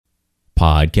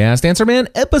Podcast Answer Man,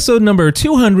 episode number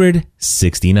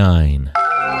 269.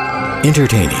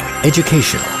 Entertaining,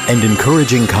 educational, and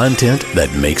encouraging content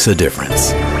that makes a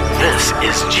difference. This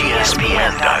is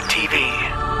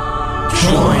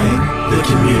GSPN.TV. Join the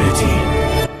community.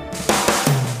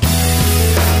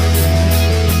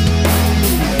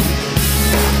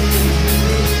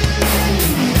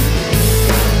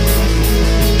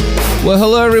 Well,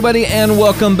 hello, everybody, and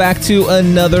welcome back to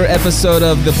another episode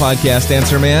of the Podcast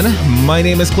Answer Man. My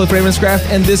name is Cliff Ravenscraft,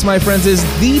 and this, my friends, is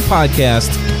the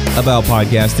podcast about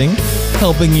podcasting,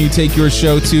 helping you take your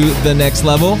show to the next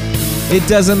level. It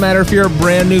doesn't matter if you're a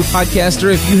brand new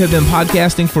podcaster, if you have been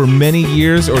podcasting for many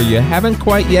years, or you haven't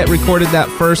quite yet recorded that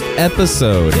first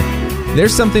episode.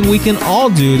 There's something we can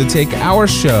all do to take our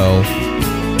show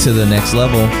to the next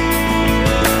level.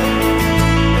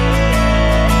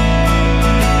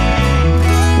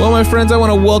 Well, my friends, I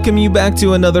want to welcome you back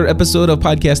to another episode of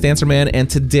Podcast Answer Man, and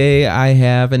today I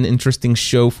have an interesting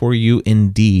show for you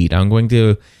indeed. I'm going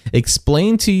to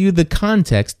explain to you the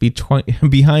context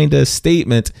behind a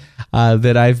statement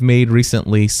that I've made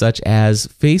recently, such as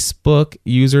Facebook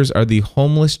users are the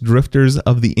homeless drifters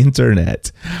of the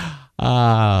internet.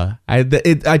 I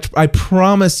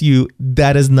promise you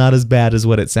that is not as bad as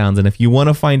what it sounds, and if you want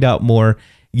to find out more,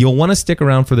 you'll want to stick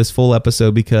around for this full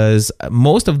episode because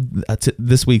most of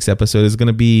this week's episode is going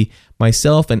to be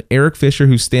myself and Eric Fisher,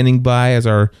 who's standing by as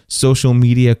our social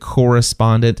media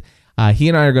correspondent. He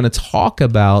and I are going to talk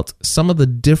about some of the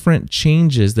different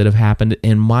changes that have happened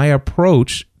in my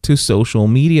approach to social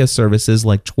media services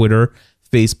like Twitter,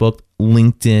 Facebook,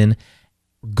 LinkedIn,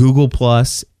 Google+,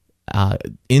 Instagram,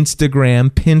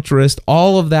 Pinterest,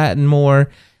 all of that and more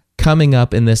coming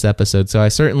up in this episode. So I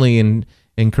certainly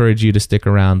encourage you to stick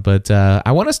around, but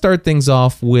I want to start things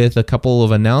off with a couple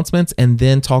of announcements and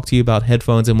then talk to you about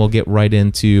headphones, and we'll get right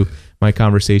into my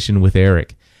conversation with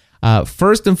Eric.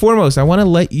 First and foremost, I want to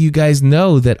let you guys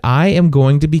know that I am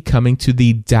going to be coming to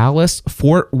the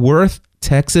Dallas-Fort Worth,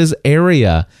 Texas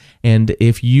area, and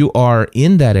if you are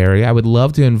in that area, I would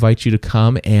love to invite you to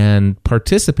come and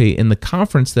participate in the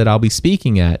conference that I'll be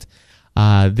speaking at.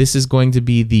 This is going to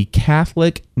be the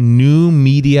Catholic New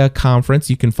Media Conference.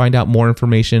 You can find out more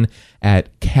information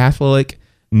at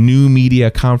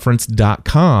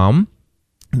catholicnewmediaconference.com.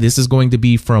 This is going to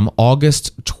be from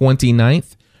August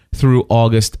 29th through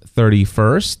August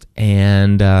 31st.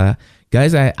 And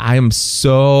guys, I am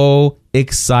so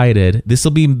excited. This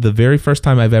will be the very first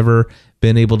time I've ever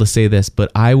been able to say this,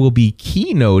 but I will be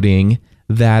keynoting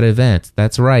that event.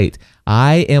 That's right.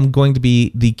 I am going to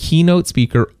be the keynote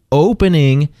speaker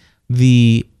opening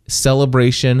the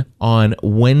celebration on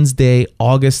Wednesday,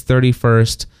 August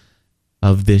 31st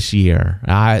of this year.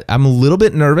 I'm a little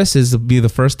bit nervous. This will be the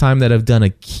first time that I've done a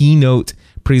keynote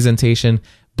presentation,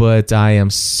 but I am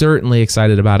certainly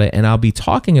excited about it. And I'll be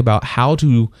talking about how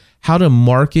to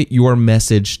market your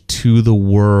message to the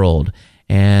world.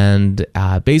 And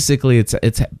basically, it's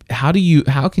how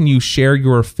can you share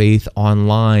your faith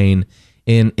online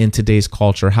in today's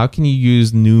culture? How can you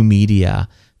use new media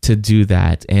to do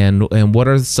that, and what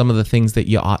are some of the things that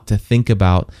you ought to think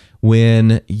about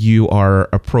when you are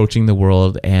approaching the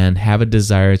world and have a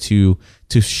desire to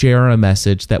share a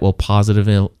message that will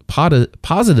positively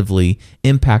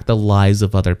impact the lives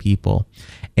of other people?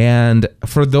 And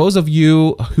for those of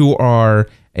you who are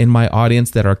in my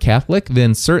audience that are Catholic,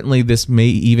 then certainly this may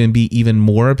even be even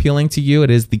more appealing to you.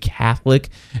 It is the Catholic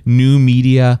New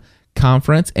Media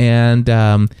Conference,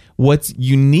 and what's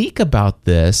unique about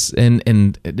this,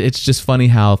 and it's just funny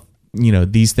how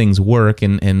these things work,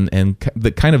 and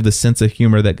the kind of the sense of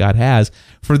humor that God has.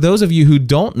 For those of you who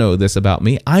don't know this about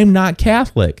me, I'm not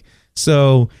Catholic,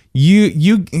 so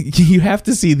you have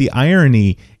to see the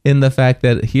irony in the fact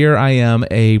that here I am,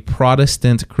 a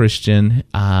Protestant Christian,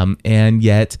 and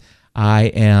yet I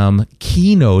am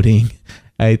keynoting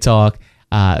a talk.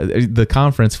 The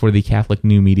conference for the Catholic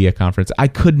New Media Conference. I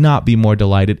could not be more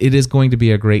delighted. It is going to be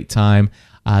a great time.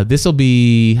 This will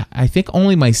be, I think,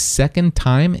 only my second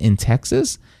time in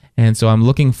Texas, and so I'm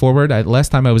looking forward. Last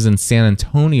time I was in San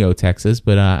Antonio, Texas,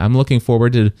 but I'm looking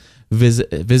forward to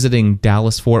visiting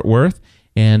Dallas-Fort Worth.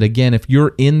 And again, if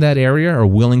you're in that area or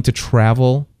willing to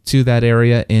travel to that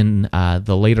area in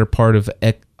the later part of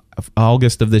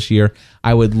August of this year,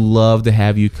 I would love to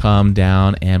have you come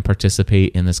down and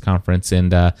participate in this conference.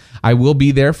 And I will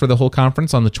be there for the whole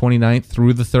conference on the 29th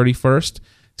through the 31st.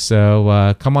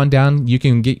 So come on down. You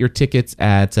can get your tickets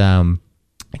at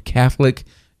Catholic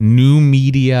New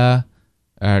Media.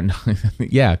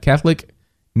 Catholic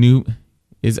New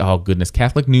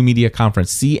Media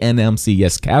Conference, CNMC.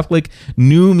 Yes,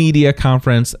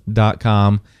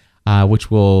 CatholicNewMediaConference.com.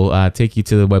 which will take you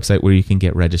to the website where you can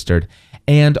get registered.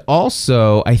 And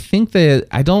also, I think that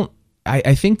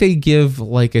I think they give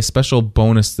like a special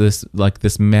bonus, this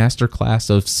masterclass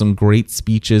of some great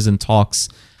speeches and talks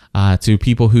to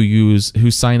people who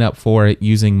sign up for it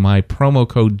using my promo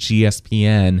code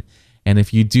GSPN. And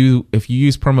if you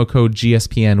use promo code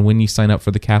GSPN when you sign up for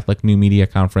the Catholic New Media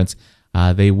Conference,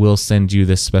 they will send you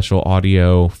this special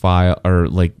audio file or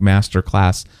like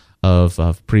masterclass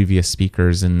of previous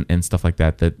speakers and stuff like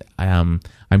that I'm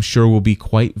sure will be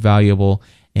quite valuable.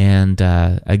 And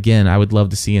again, I would love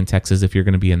to see you in Texas if you're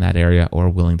going to be in that area or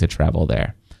willing to travel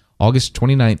there. August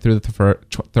 29th through the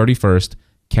 31st,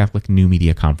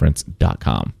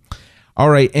 CatholicNewMediaConference.com. All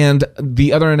right, and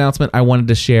the other announcement I wanted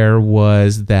to share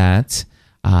was that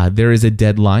there is a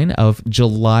deadline of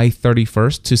July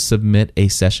 31st to submit a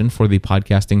session for the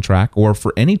podcasting track, or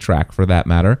for any track for that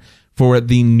matter, for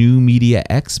the New Media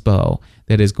Expo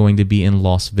that is going to be in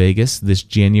Las Vegas this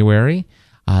January.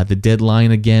 The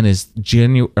deadline again is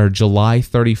July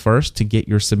 31st to get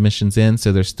your submissions in,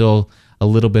 so there's still a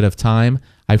little bit of time.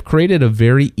 I've created a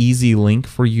very easy link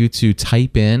for you to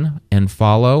type in and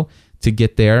follow to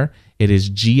get there. It is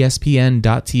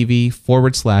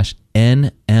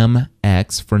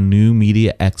gspn.tv/NMX for New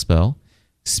Media Expo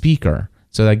speaker.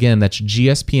 So again, that's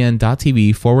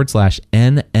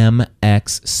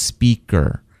gspn.tv/NMX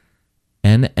speaker.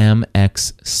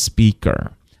 NMX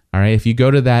speaker. All right, if you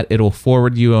go to that, it'll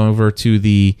forward you over to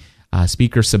the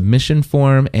speaker submission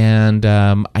form. And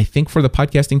I think for the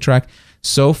podcasting track,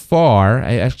 so far,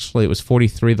 it was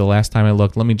 43 the last time I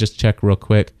looked. Let me just check real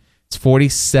quick. It's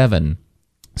 47.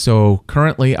 So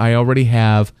currently, I already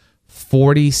have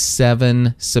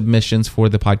 47 submissions for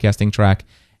the podcasting track.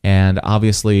 And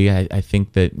obviously, I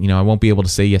think that I won't be able to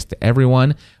say yes to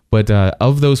everyone. But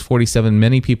of those 47,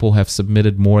 many people have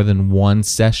submitted more than one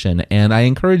session. And I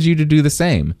encourage you to do the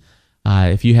same.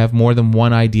 If you have more than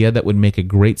one idea that would make a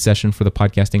great session for the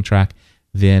podcasting track,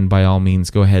 then by all means,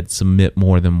 go ahead, submit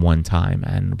more than one time.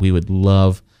 And I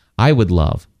would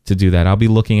love to do that. I'll be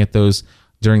looking at those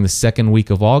during the second week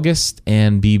of August,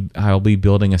 and I'll be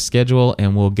building a schedule,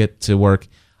 and we'll get to work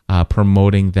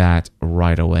promoting that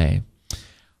right away.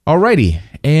 Alrighty,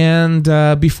 and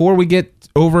before we get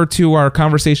over to our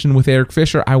conversation with Eric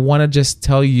Fisher, I want to just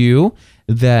tell you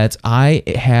that I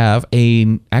have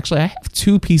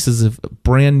two pieces of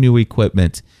brand new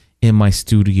equipment in my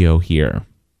studio here.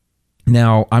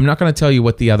 Now, I'm not going to tell you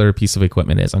what the other piece of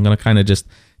equipment is. I'm going to kind of just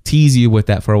tease you with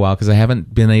that for a while because I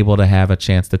haven't been able to have a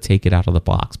chance to take it out of the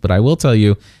box. But I will tell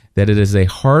you that it is a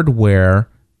hardware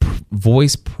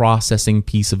voice processing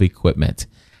piece of equipment.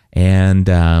 And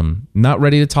not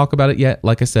ready to talk about it yet.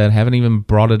 Like I said, haven't even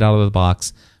brought it out of the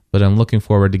box, but I'm looking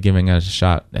forward to giving it a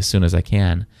shot as soon as I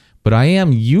can. But I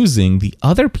am using the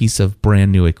other piece of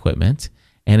brand new equipment,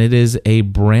 and it is a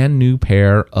brand new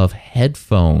pair of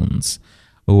headphones,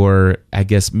 or I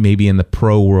guess maybe in the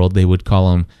pro world they would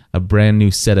call them a brand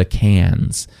new set of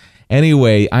cans.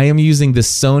 Anyway, I am using the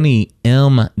Sony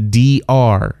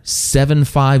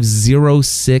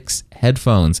MDR-7506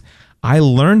 headphones. I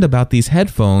learned about these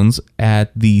headphones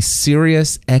at the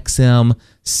Sirius XM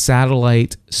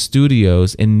satellite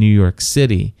studios in New York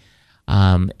City.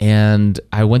 And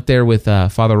I went there with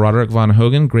Father Roderick Von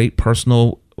Hogan, great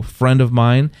personal friend of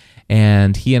mine,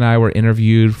 and he and I were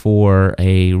interviewed for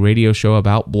a radio show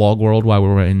about Blog World while we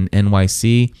were in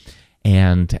NYC.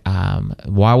 And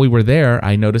while we were there,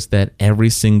 I noticed that every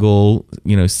single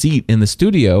seat in the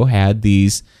studio had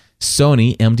these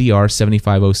Sony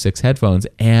MDR-7506 headphones,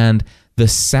 and the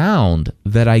sound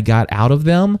that I got out of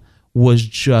them was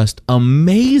just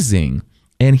amazing.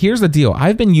 And here's the deal.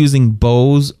 I've been using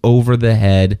Bose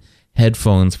over-the-head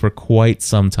headphones for quite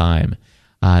some time.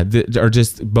 Or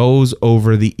just Bose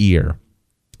over-the-ear.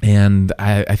 And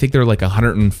I think they're like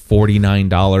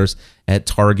 $149 at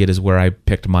Target is where I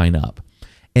picked mine up.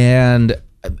 And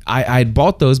I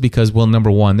bought those because, well,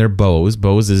 number one, they're Bose.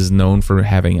 Bose is known for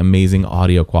having amazing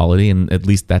audio quality, and at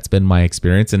least that's been my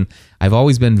experience. And I've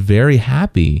always been very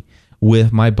happy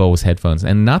with my Bose headphones.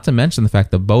 And not to mention the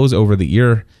fact that Bose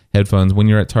over-the-ear headphones, when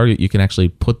you're at Target, you can actually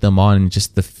put them on, and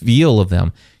just the feel of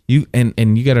them. You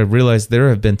got to realize there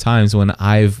have been times when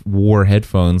I've wore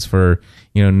headphones for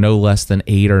no less than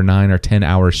 8 or 9 or 10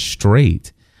 hours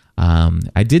straight.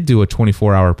 I did do a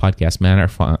 24-hour podcast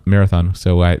marathon,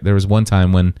 so there was one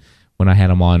time when I had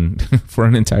them on for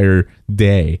an entire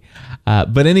day.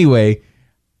 But anyway,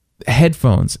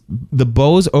 headphones. The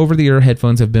Bose over-the-ear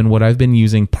headphones have been what I've been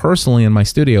using personally in my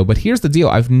studio. But here's the deal: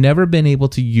 I've never been able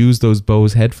to use those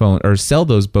Bose headphones or sell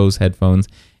those Bose headphones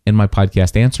in my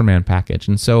podcast Answer Man package,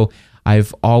 and so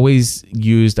I've always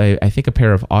used I think a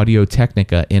pair of Audio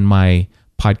Technica in my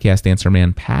Podcast Answer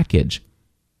Man package.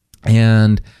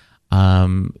 And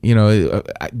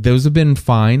those have been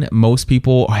fine. Most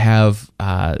people have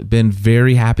been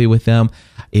very happy with them.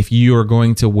 If you are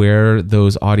going to wear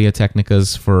those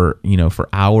Audio-Technicas for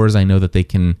hours, I know that they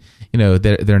can,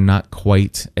 they're not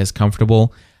quite as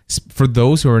comfortable. For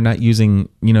those who are not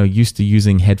used to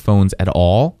using headphones at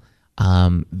all,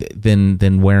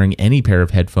 then wearing any pair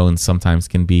of headphones sometimes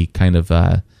can be kind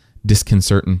of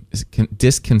disconcerting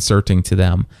to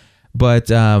them. But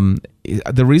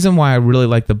the reason why I really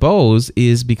like the Bose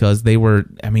is because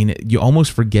you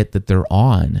almost forget that they're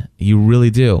on. You really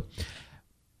do.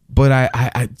 But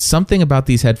I something about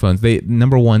these headphones,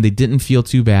 number one, they didn't feel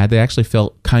too bad. They actually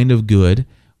felt kind of good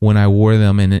when I wore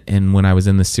them and when I was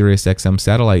in the SiriusXM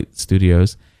satellite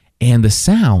studios. And the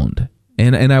sound,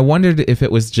 and I wondered if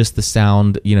it was just the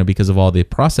sound, because of all the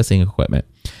processing equipment.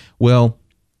 Well,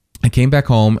 I came back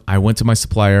home, I went to my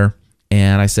supplier,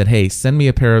 and I said, hey, send me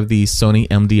a pair of these Sony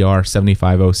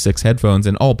MDR-7506 headphones.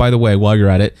 And oh, by the way, while you're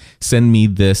at it, send me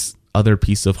this other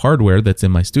piece of hardware that's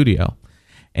in my studio.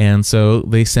 And so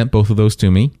they sent both of those to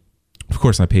me. Of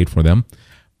course, I paid for them.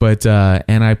 But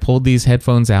and I pulled these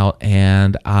headphones out,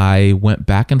 and I went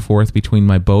back and forth between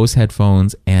my Bose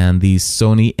headphones and these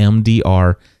Sony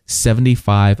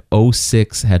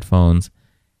MDR-7506 headphones.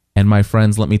 And my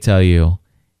friends, let me tell you,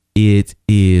 it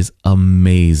is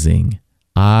amazing.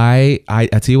 I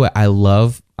tell you what, I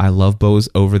love Bose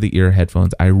over-the-ear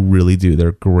headphones. I really do.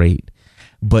 They're great.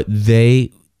 But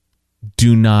they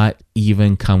do not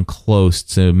even come close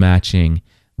to matching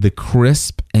the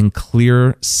crisp and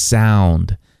clear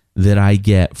sound that I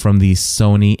get from these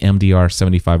Sony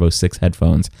MDR-7506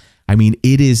 headphones. I mean,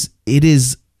 it is.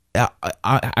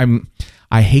 I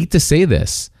hate to say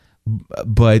this,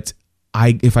 but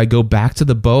if I go back to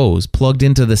the Bose, plugged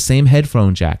into the same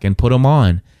headphone jack and put them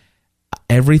on,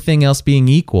 everything else being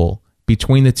equal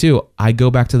between the two, I go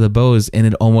back to the Bose and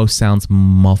it almost sounds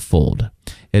muffled.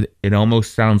 It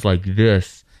almost sounds like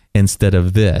this instead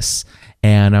of this.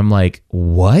 And I'm like,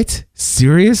 what?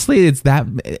 Seriously? It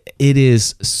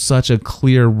is such a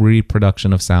clear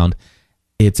reproduction of sound.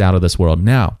 It's out of this world.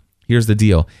 Now, here's the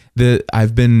deal.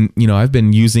 I've been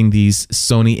using these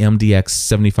Sony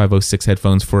MDX-7506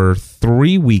 headphones for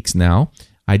 3 weeks now.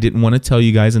 I didn't want to tell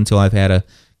you guys until I've had a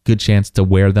good chance to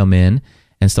wear them in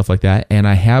and stuff like that. And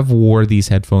I have wore these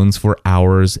headphones for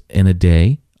hours in a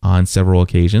day on several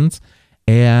occasions.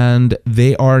 And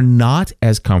they are not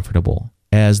as comfortable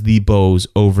as the Bose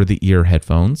over-the-ear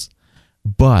headphones,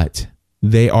 but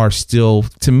they are still,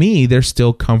 to me, they're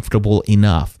still comfortable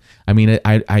enough. I mean,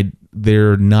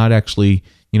 they're not actually,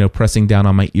 pressing down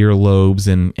on my earlobes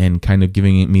and kind of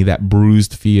giving me that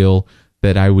bruised feel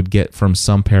that I would get from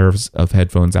some pairs of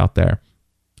headphones out there.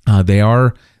 They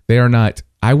are not,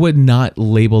 I would not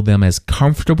label them as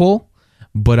comfortable,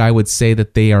 but I would say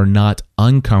that they are not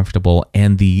uncomfortable,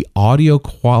 and the audio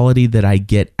quality that I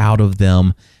get out of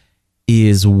them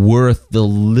is worth the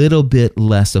little bit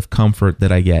less of comfort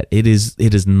that I get. It is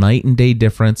night and day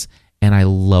difference, and I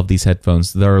love these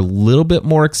headphones. They're a little bit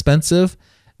more expensive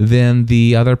than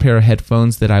the other pair of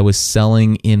headphones that I was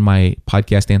selling in my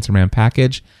Podcast Answer Man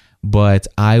package, but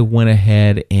I went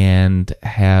ahead and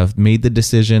have made the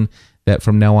decision that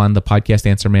from now on, the Podcast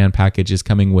Answer Man package is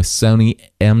coming with Sony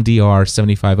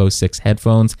MDR-7506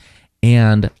 headphones,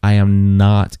 and I am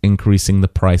not increasing the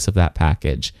price of that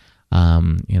package.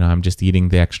 I'm just eating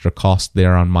the extra cost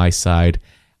there on my side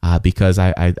because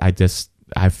I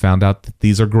found out that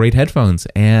these are great headphones.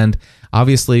 And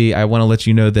obviously, I want to let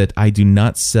you know that I do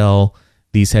not sell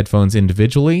these headphones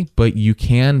individually, but you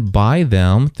can buy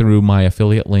them through my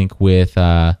affiliate link with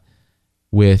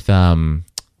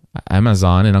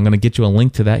Amazon, and I'm going to get you a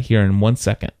link to that here in 1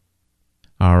 second.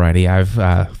 Alrighty,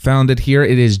 I've found it here.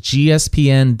 It is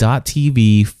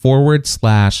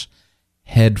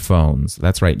gspn.tv/headphones.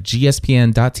 That's right,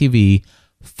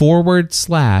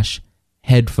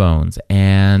 gspn.tv/headphones.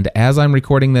 And as I'm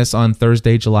recording this on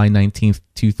Thursday, July 19th,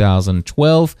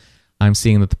 2012, I'm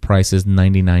seeing that the price is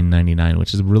 $99.99,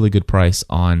 which is a really good price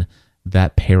on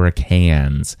that pair of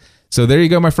cans. So there you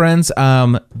go, my friends.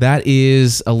 That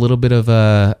is a little bit of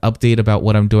a update about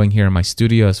what I'm doing here in my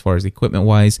studio as far as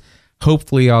equipment-wise.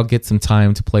 Hopefully, I'll get some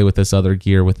time to play with this other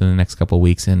gear within the next couple of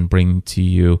weeks and bring to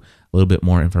you a little bit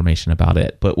more information about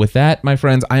it. But with that, my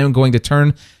friends, I am going to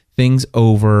turn things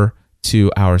over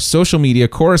to our social media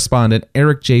correspondent,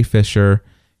 Eric J. Fisher,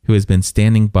 who has been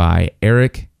standing by.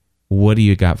 Eric, what do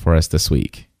you got for us this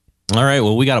week? All right,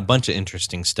 well, we got a bunch of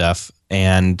interesting stuff.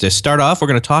 And to start off, we're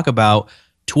going to talk about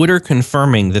Twitter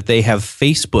confirming that they have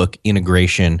Facebook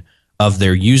integration of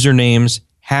their usernames,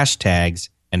 hashtags,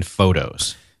 and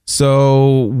photos.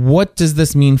 So what does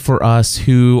this mean for us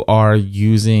who are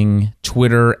using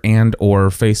Twitter and or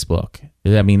Facebook?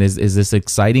 I mean, is this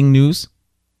exciting news?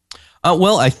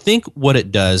 Well, I think what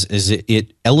it does is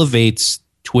it elevates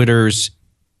Twitter's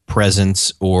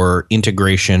presence or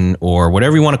integration or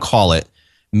whatever you want to call it,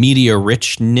 media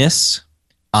richness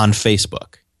on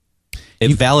Facebook.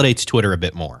 It validates Twitter a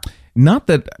bit more. Not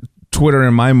that Twitter,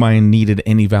 in my mind, needed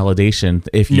any validation.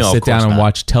 If you sit down and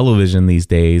watch television these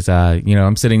days,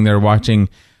 I'm sitting there watching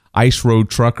Ice Road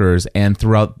Truckers, and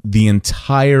throughout the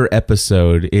entire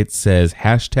episode, it says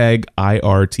hashtag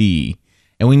IRT.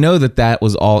 And we know that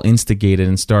was all instigated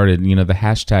and started, the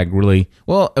hashtag really,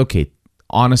 well, okay,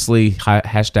 honestly,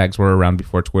 hashtags were around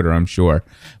before Twitter, I'm sure.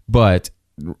 But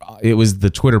it was the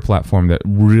Twitter platform that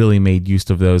really made use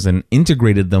of those and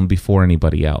integrated them before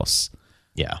anybody else.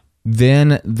 Yeah.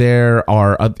 Then there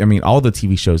are, all the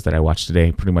TV shows that I watch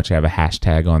today pretty much have a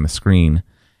hashtag on the screen.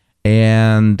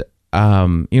 And,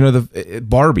 the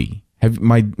Barbie.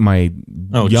 My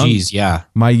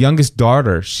youngest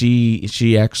daughter,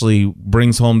 she actually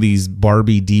brings home these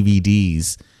Barbie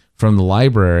DVDs from the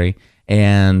library,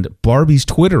 and Barbie's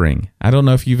twittering. I don't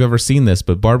know if you've ever seen this,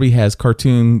 but Barbie has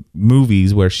cartoon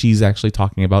movies where she's actually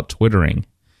talking about twittering.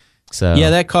 So yeah,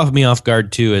 that caught me off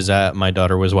guard too, as my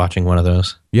daughter was watching one of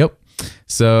those. Yep.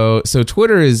 So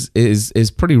Twitter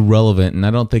is pretty relevant, and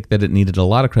I don't think that it needed a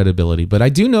lot of credibility. But I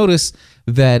do notice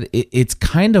that it's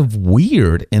kind of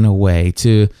weird in a way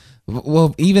to,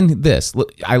 well, even this.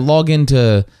 I log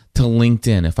into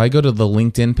LinkedIn. If I go to the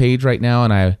LinkedIn page right now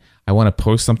and I want to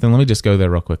post something, let me just go there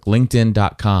real quick.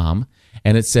 LinkedIn.com.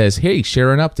 And it says, hey,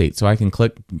 share an update. So I can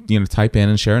click, type in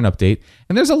and share an update.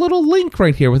 And there's a little link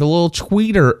right here with a little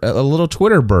Twitter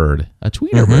bird. A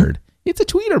tweeter bird. It's a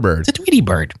tweeter bird. It's a Tweety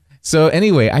bird. So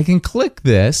anyway, I can click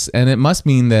this, and it must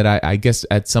mean that I guess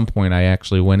at some point I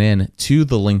actually went in to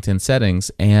the LinkedIn settings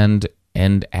and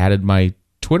added my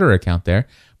Twitter account there.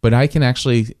 But I can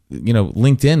actually,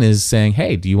 LinkedIn is saying,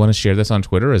 hey, do you want to share this on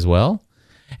Twitter as well?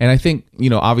 And I think,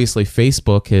 obviously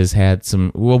Facebook has had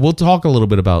some, well, we'll talk a little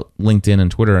bit about LinkedIn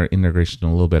and Twitter integration in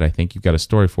a little bit. I think you've got a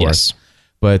story for us.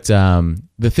 But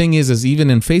the thing is even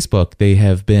in Facebook, they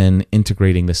have been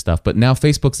integrating this stuff. But now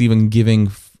Facebook's even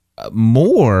giving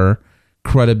more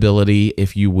credibility,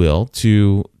 if you will,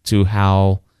 to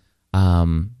how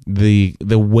the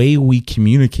way we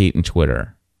communicate in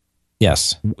Twitter.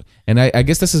 Yes. And I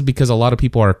guess this is because a lot of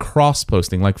people are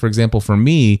cross-posting. Like, for example, for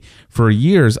me, for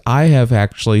years, I have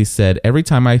actually said every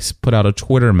time I put out a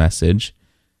Twitter message,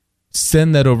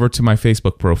 send that over to my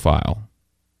Facebook profile.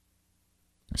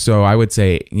 So I would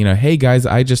say, hey, guys,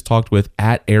 I just talked with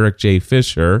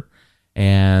 @EricJFisher,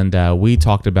 and we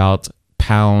talked about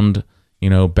Pound,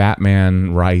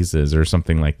 Batman Rises or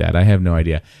something like that. I have no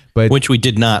idea. But which we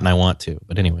did not, and I want to.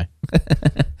 But anyway.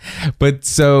 But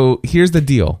so here's the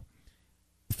deal.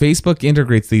 Facebook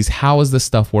integrates these. How is this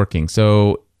stuff working?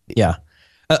 So yeah,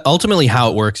 ultimately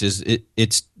how it works is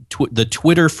it's the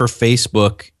Twitter for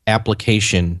Facebook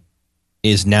application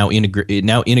is now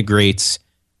integrates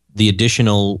the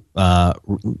additional,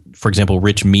 for example,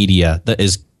 rich media that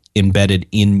is embedded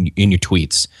in your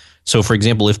tweets. So, for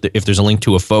example, if there's a link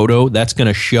to a photo, that's going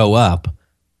to show up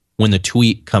when the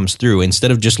tweet comes through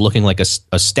instead of just looking like a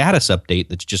status update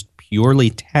that's just purely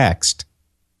text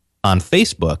on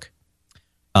Facebook.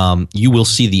 You will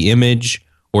see the image,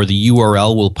 or the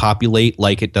URL will populate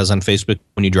like it does on Facebook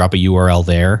when you drop a URL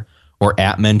there, or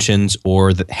 @ mentions,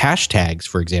 or the hashtags,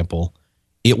 for example,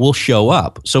 it will show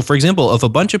up. So, for example, if a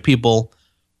bunch of people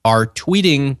are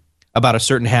tweeting about a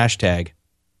certain hashtag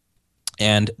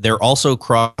and they're also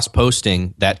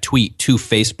cross-posting that tweet to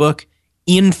Facebook,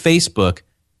 in Facebook,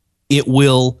 it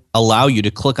will allow you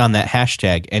to click on that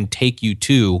hashtag and take you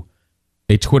to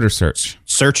a Twitter search.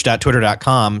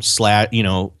 Search.twitter.com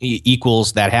 /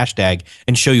 equals that hashtag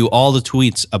and show you all the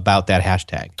tweets about that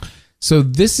hashtag. So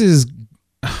this is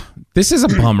a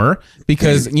bummer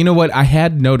because you know what? I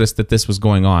had noticed that this was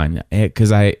going on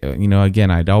because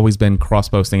I'd always been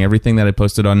cross-posting. Everything that I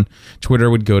posted on Twitter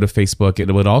would go to Facebook. It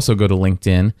would also go to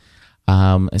LinkedIn.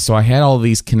 So I had all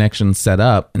these connections set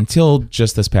up until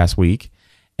just this past week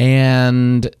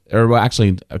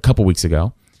actually a couple weeks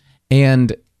ago.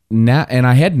 And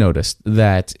I had noticed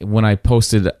that when I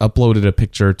uploaded a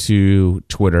picture to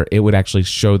Twitter, it would actually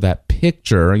show that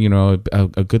picture,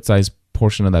 a good sized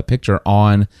portion of that picture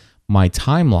on my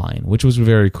timeline, which was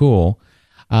very cool.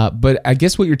 But I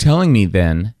guess what you're telling me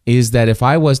then is that if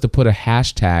I was to put a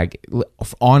hashtag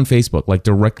on Facebook, like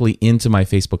directly into my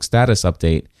Facebook status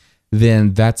update,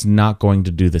 then that's not going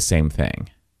to do the same thing.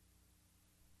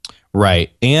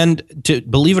 Right. And to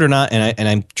believe it or not, and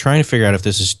I'm trying to figure out if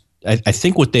this is I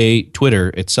think what Twitter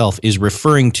itself is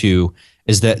referring to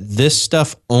is that this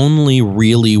stuff only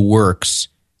really works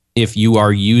if you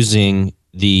are using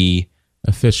the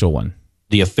official one,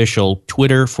 the official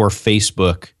Twitter for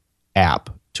Facebook app,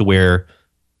 to where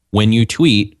when you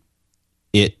tweet,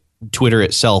 Twitter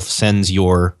itself sends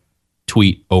your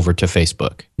tweet over to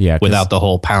Facebook. Yeah, without the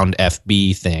whole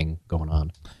 #FB thing going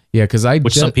on. Yeah, because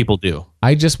some people do.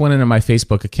 I just went into my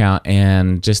Facebook account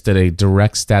and just did a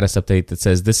direct status update that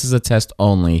says this is a test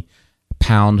only,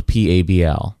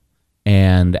 #PABL,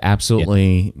 and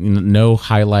absolutely no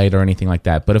highlight or anything like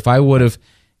that. But if I would have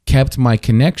kept my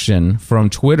connection from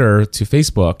Twitter to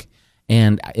Facebook,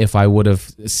 and if I would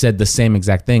have said the same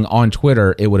exact thing on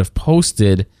Twitter, it would have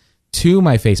posted to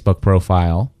my Facebook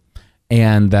profile,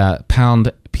 and the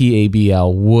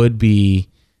 #PABL would be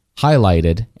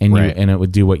highlighted, and and it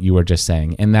would do what you were just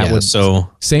saying, and that would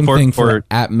same thing for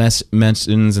app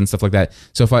mentions and stuff like that.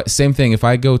 So if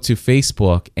I go to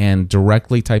Facebook and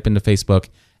directly type into Facebook,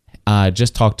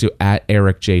 just talk to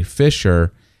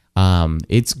 @EricJFisher,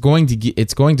 it's going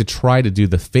to try to do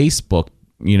the Facebook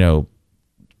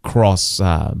cross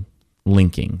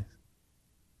linking.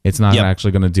 It's not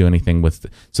actually going to do anything with.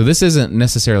 So this isn't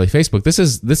necessarily Facebook.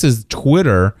 This is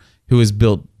Twitter, who has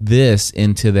built this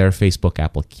into their Facebook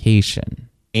application.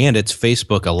 And it's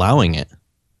Facebook allowing it.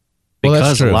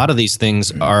 Because a lot of these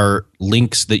things are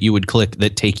links that you would click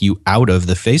that take you out of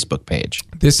the Facebook page.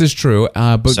 This is true.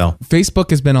 But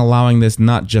Facebook has been allowing this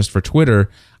not just for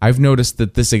Twitter. I've noticed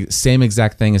that this same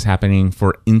exact thing is happening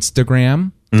for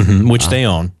Instagram. Which they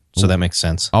own. So that makes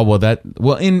sense. Oh,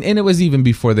 and it was even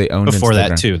before they owned Before Instagram.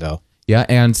 that too, though. Yeah,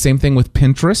 and same thing with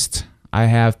Pinterest. I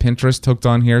have Pinterest hooked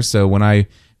on here, so when I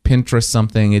Pinterest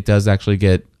something, it does actually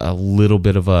get a little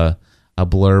bit of a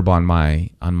blurb on my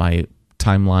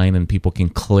timeline, and people can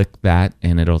click that,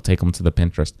 and it'll take them to the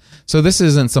Pinterest. So this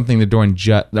isn't something they're doing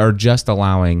just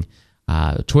allowing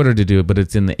Twitter to do, but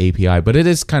it's in the API. But it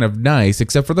is kind of nice,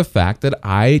 except for the fact that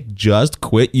I just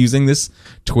quit using this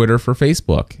Twitter for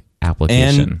Facebook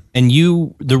application. And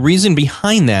the reason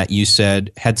behind that, you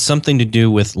said, had something to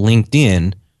do with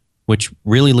LinkedIn, which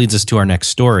really leads us to our next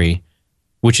story,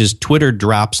 which is Twitter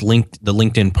drops the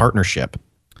LinkedIn partnership.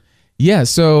 Yeah,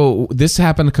 so this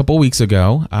happened a couple weeks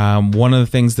ago. One of the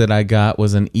things that I got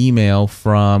was an email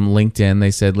from LinkedIn.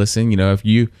 They said, "Listen,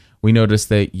 we noticed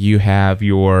that you have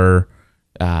you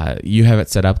have it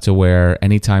set up to where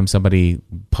anytime somebody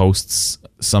posts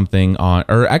something on,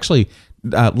 or actually."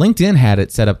 LinkedIn had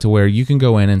it set up to where you can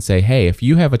go in and say, hey, if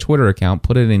you have a Twitter account,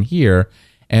 put it in here.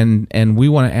 And we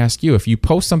want to ask you, if you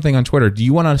post something on Twitter, do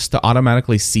you want us to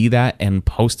automatically see that and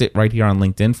post it right here on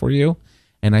LinkedIn for you?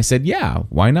 And I said, yeah,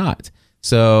 why not?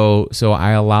 So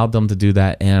I allowed them to do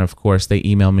that. And of course, they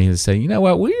emailed me to say, you know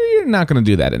what, we're not going to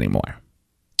do that anymore.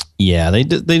 Yeah, they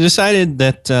decided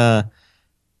that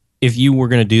if you were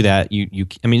going to do that,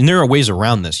 I mean, there are ways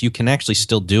around this. You can actually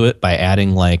still do it by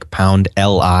adding like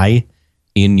 #LI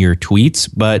in your tweets,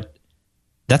 but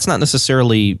that's not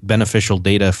necessarily beneficial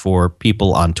data for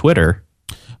people on Twitter.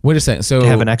 Wait a second. So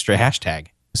have an extra hashtag.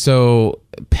 So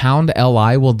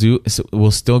 #LI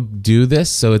will still do this.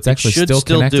 So it's actually still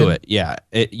connected. Do it. Yeah,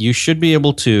 you should be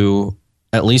able to,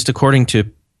 at least according to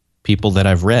people that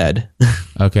I've read.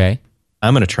 Okay,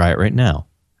 I'm going to try it right now.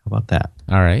 How about that?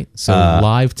 All right. So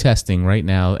live testing right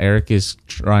now. Eric is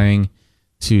trying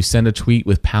to send a tweet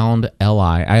with #LI.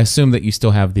 I assume that you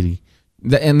still have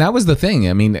and that was the thing.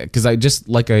 I mean, because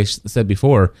like I said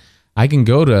before, I can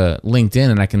go to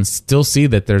LinkedIn and I can still see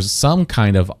that there's some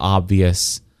kind of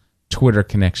obvious Twitter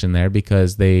connection there,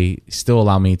 because they still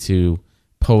allow me to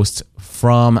post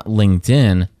from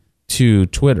LinkedIn to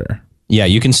Twitter. Yeah,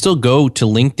 you can still go to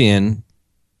LinkedIn,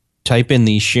 type in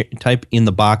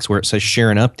the box where it says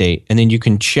share an update, and then you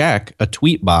can check a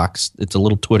tweet box. It's a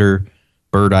little Twitter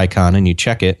bird icon, and you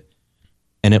check it,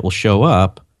 and it will show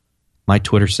up. My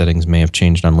Twitter settings may have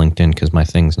changed on LinkedIn because my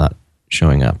thing's not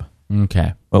showing up.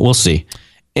 Okay. But we'll see.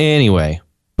 Anyway.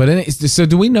 So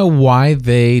do we know why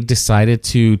they decided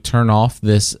to turn off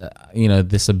this,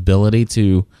 this ability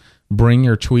to bring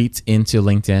your tweets into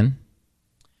LinkedIn?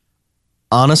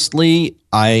 Honestly,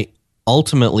 I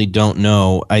ultimately don't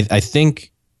know. I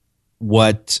think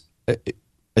that the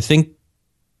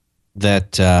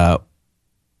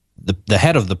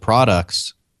head of the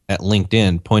products at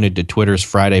LinkedIn pointed to Twitter's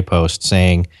Friday post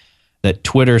saying that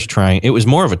Twitter's trying, it was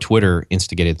more of a Twitter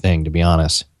instigated thing, to be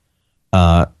honest,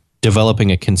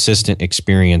 developing a consistent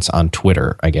experience on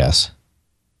Twitter, I guess.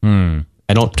 I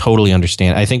don't totally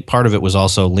understand. I think part of it was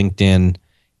also LinkedIn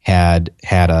had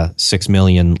a 6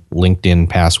 million LinkedIn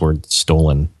password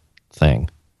stolen thing.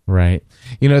 Right.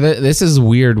 This is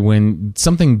weird when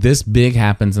something this big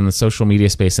happens in the social media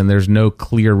space and there's no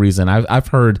clear reason. I've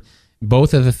heard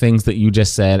both of the things that you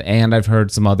just said, and I've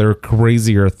heard some other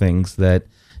crazier things that,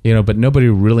 but nobody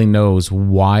really knows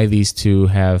why these two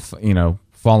have,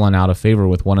 fallen out of favor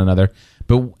with one another.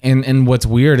 But and what's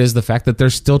weird is the fact that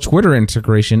there's still Twitter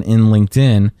integration in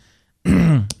LinkedIn.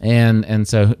 and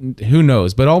so who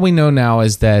knows? But all we know now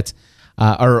is that,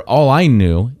 or all I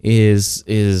knew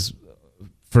is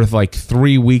for like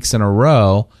 3 weeks in a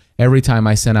row, every time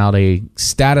I sent out a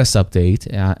status update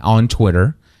on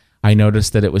Twitter, I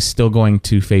noticed that it was still going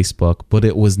to Facebook, but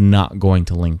it was not going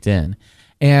to LinkedIn.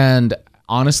 And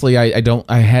honestly,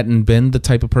 I hadn't been the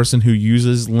type of person who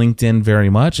uses LinkedIn very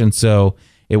much, and so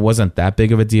it wasn't that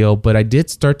big of a deal. But I did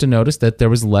start to notice that there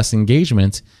was less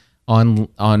engagement from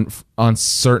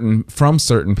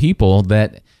certain people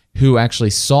who actually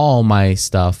saw my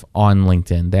stuff on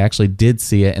LinkedIn. They actually did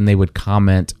see it, and they would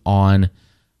comment on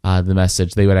the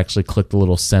message. They would actually click the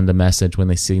little send a message when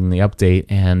they seen the update,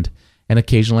 and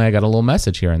occasionally I got a little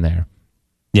message here and there.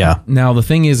 Yeah. Now the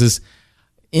thing is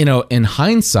in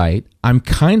hindsight, I'm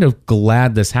kind of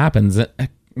glad this happens.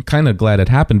 I'm kind of glad it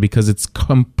happened because it's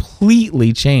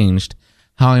completely changed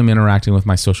how I'm interacting with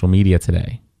my social media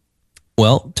today.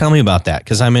 Well, tell me about that,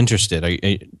 because I'm interested.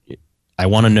 I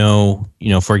want to know,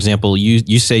 for example,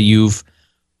 you say you've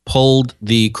pulled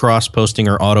the cross-posting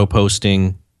or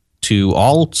auto-posting to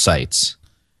all sites.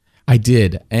 I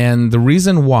did. And the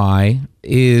reason why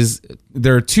is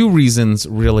there are two reasons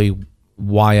really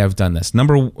why I've done this.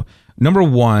 Number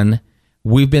one,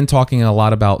 we've been talking a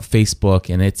lot about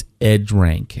Facebook and its edge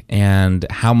rank and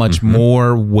how much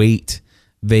more weight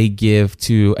they give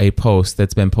to a post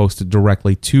that's been posted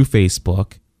directly to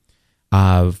Facebook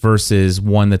versus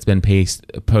one that's been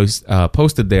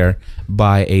posted there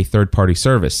by a third-party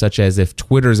service, such as if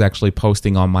Twitter's actually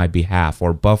posting on my behalf,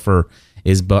 or Buffer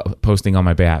is posting on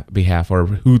my behalf, or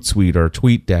Hootsuite or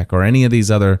TweetDeck or any of these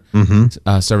other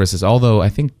services. Although I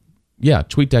think,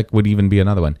 TweetDeck would even be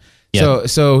another one. Yeah.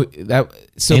 So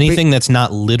anything that's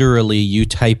not literally you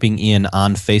typing in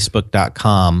on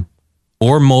Facebook.com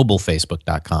or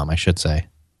mobilefacebook.com, I should say.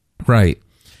 Right.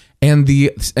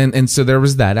 And so there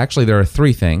was that. Actually, there are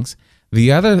three things.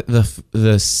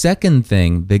 The second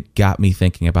thing that got me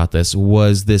thinking about this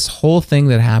was this whole thing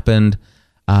that happened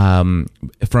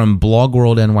from Blog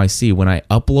World NYC when I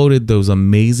uploaded those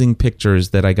amazing pictures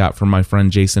that I got from my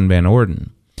friend Jason Van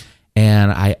Orden.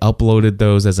 And I uploaded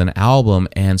those as an album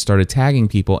and started tagging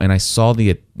people, and I saw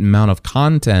the amount of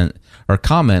content or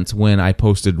comments when I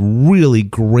posted really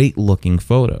great looking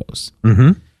photos.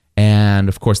 Mm-hmm. And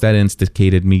of course, that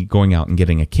instigated me going out and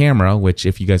getting a camera, which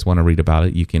if you guys want to read about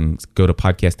it, you can go to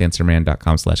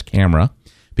podcastanswerman.com/camera,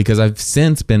 because I've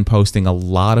since been posting a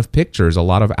lot of pictures, a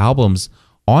lot of albums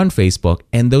on Facebook,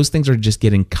 and those things are just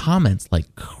getting comments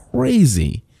like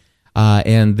crazy.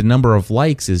 And the number of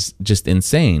likes is just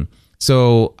insane.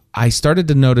 So I started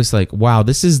to notice like, wow,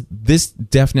 this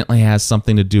definitely has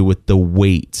something to do with the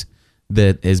weight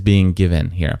that is being given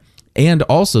here. And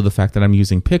also the fact that I'm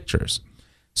using pictures.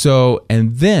 So,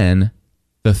 and then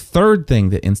the third thing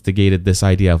that instigated this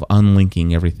idea of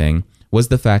unlinking everything was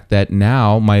the fact that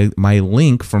now my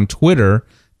link from Twitter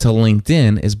to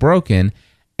LinkedIn is broken.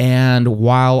 And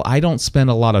while I don't spend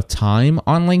a lot of time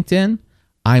on LinkedIn,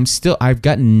 I've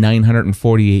got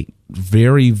 948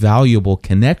 very valuable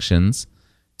connections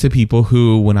to people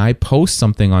who, when I post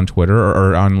something on Twitter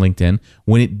or on LinkedIn,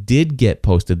 when it did get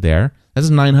posted there, that's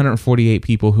 948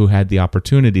 people who had the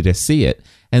opportunity to see it.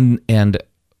 And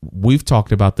we've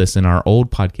talked about this in our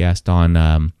old podcast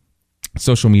on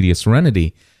social media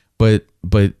serenity, but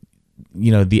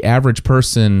the average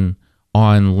person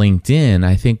on LinkedIn,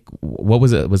 I think, what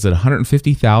was it? Was it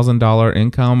 $150,000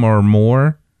 income or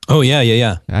more? Oh,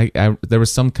 yeah. There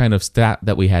was some kind of stat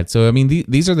that we had. So, I mean,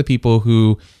 these are the people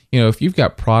who, if you've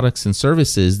got products and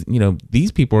services,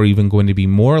 these people are even going to be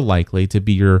more likely to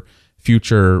be your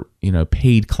future,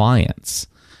 paid clients.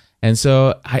 And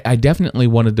so I definitely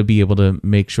wanted to be able to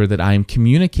make sure that I'm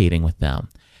communicating with them.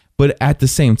 But at the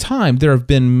same time, there have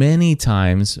been many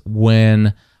times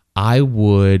when I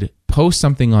would post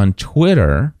something on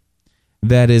Twitter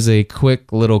that is a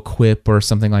quick little quip or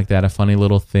something like that, a funny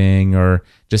little thing, or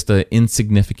just an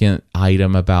insignificant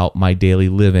item about my daily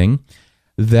living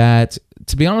that,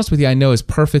 to be honest with you, I know is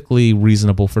perfectly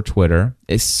reasonable for Twitter.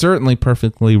 It's certainly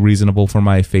perfectly reasonable for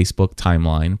my Facebook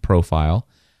timeline profile.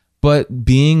 But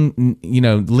being,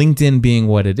 LinkedIn being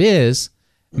what it is,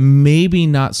 maybe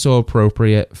not so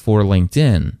appropriate for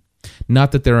LinkedIn.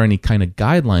 Not that there are any kind of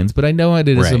guidelines, but I know it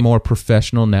is a more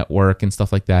professional network and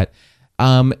stuff like that.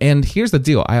 And here's the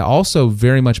deal. I also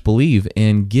very much believe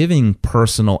in giving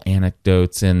personal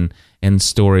anecdotes and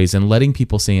stories and letting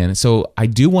people see in. So I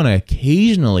do want to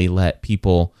occasionally let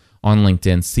people on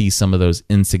LinkedIn see some of those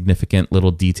insignificant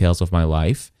little details of my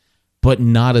life, but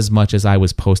not as much as I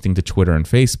was posting to Twitter and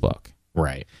Facebook.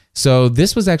 Right. So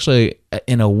this was actually,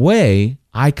 in a way,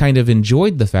 I kind of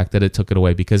enjoyed the fact that it took it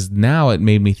away, because now it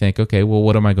made me think, okay, well,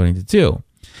 what am I going to do?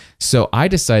 So I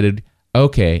decided,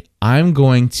 okay, I'm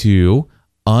going to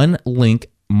unlink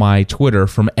my Twitter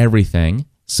from everything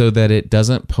so that it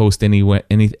doesn't post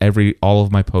all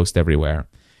of my posts everywhere.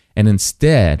 And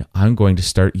instead, I'm going to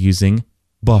start using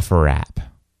Buffer app.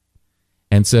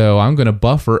 And so I'm going to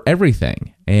buffer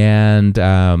everything. And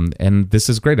this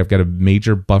is great. I've got a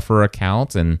major Buffer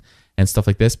account and stuff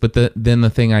like this. But then the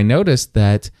thing I noticed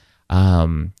that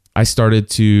I started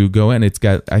to go in,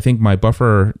 I think my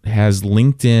Buffer has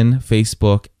LinkedIn,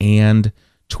 Facebook, and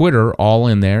Twitter all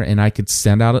in there, and I could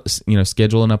send out,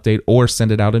 schedule an update or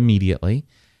send it out immediately.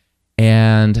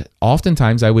 And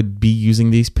oftentimes I would be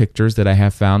using these pictures that I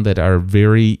have found that are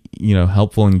very,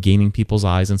 helpful in gaining people's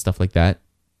eyes and stuff like that.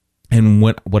 And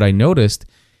what I noticed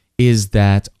is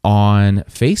that on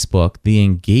Facebook, the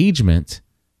engagement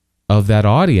of that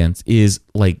audience is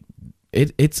like,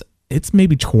 it's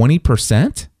maybe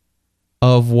 20%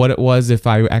 of what it was if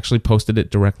I actually posted it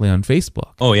directly on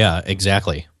Facebook. Oh yeah,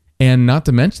 exactly. And not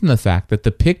to mention the fact that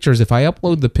the pictures, if I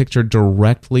upload the picture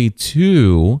directly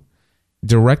to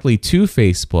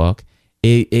Facebook,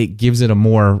 it gives it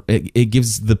it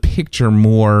gives the picture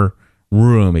more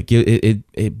room.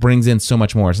 It brings in so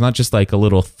much more. It's not just like a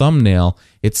little thumbnail.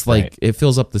 It's like right. It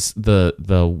fills up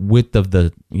the width of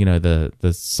the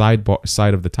the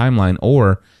side of the timeline,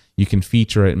 or you can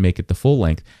feature it and make it the full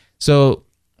length. So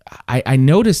I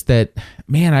noticed that,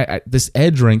 man, this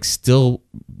edge rank still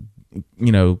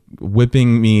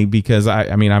whipping me, because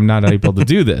I'm not able to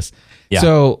do this. Yeah.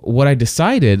 So what I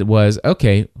decided was,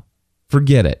 okay,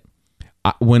 forget it.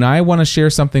 When I want to share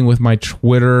something with my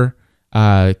Twitter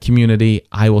community,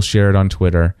 I will share it on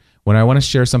Twitter. When I want to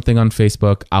share something on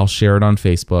Facebook, I'll share it on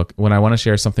Facebook. When I want to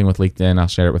share something with LinkedIn, I'll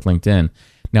share it with LinkedIn.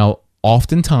 Now,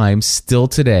 oftentimes, still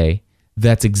today,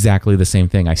 that's exactly the same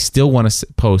thing. I still want to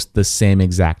post the same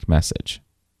exact message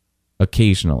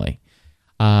occasionally.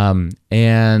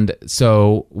 And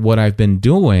so what I've been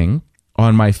doing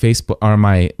on my Facebook, or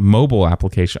my mobile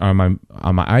application, on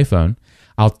my iPhone,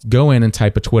 I'll go in and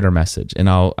type a Twitter message, and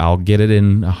I'll get it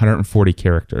in 140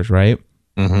 characters, right?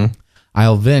 Mm-hmm.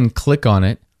 I'll then click on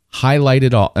it, highlight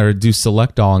it all, or do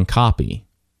select all and copy.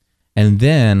 And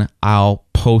then I'll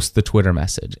post the Twitter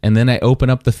message. And then I open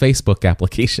up the Facebook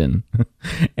application.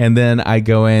 And then I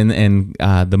go in and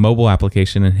the mobile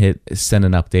application and hit send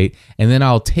an update. And then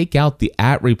I'll take out the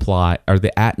 @reply or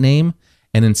the @name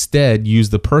and instead use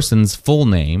the person's full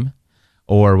name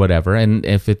or whatever. And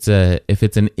if it's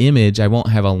an image, I won't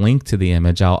have a link to the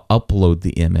image. I'll upload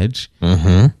the image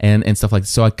and stuff like that.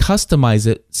 So I customize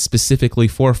it specifically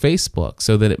for Facebook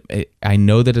so that I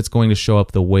know that it's going to show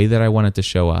up the way that I want it to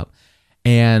show up.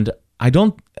 And I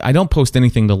don't post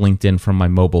anything to LinkedIn from my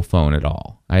mobile phone at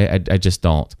all. I just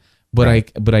don't. But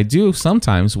right. I do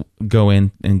sometimes go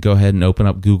in and go ahead and open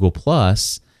up Google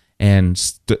Plus and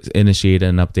initiate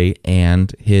an update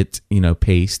and hit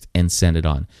paste and send it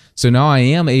on. So now I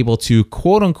am able to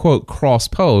quote unquote cross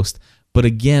post, but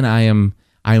again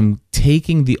I'm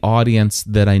taking the audience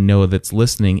that I know that's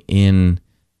listening in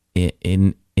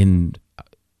when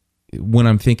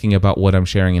I'm thinking about what I'm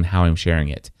sharing and how I'm sharing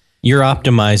it. You're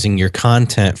optimizing your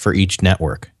content for each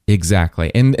network.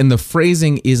 Exactly. And the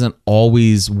phrasing isn't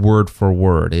always word for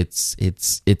word. It's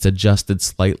adjusted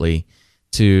slightly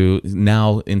to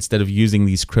now, instead of using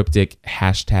these cryptic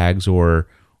hashtags or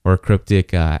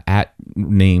cryptic at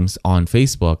names on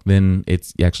Facebook, then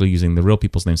it's actually using the real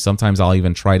people's names. Sometimes I'll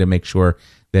even try to make sure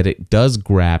that it does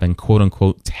grab and quote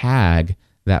unquote tag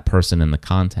that person in the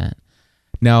content.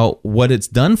 Now, what it's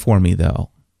done for me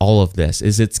though, all of this,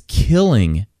 is it's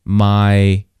killing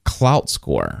my clout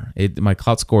score. My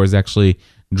clout score is actually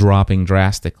dropping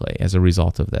drastically as a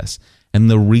result of this. And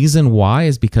the reason why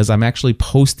is because I'm actually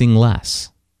posting less.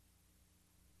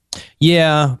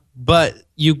 Yeah, but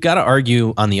you've got to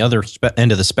argue on the other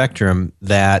end of the spectrum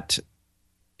that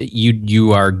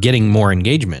you are getting more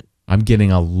engagement. I'm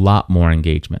getting a lot more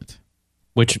engagement.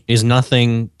 Which has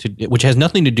nothing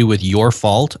to do with your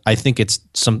fault. I think it's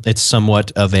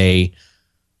somewhat of a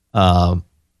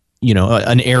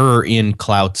an error in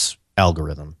Clout's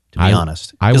algorithm, to be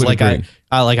honest. I would agree.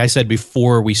 Like I said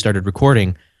before we started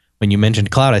recording, when you mentioned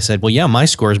Clout, I said, well, yeah, my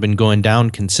score has been going down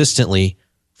consistently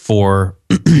for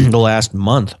the last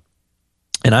month.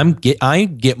 And I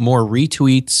get more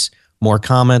retweets, more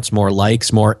comments, more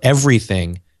likes, more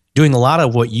everything, doing a lot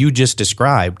of what you just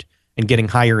described and getting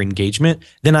higher engagement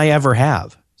than I ever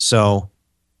have. So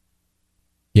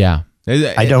yeah,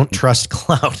 I don't trust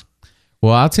cloud.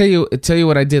 Well, I'll tell you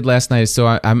what I did last night. So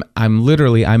I'm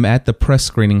at the press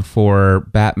screening for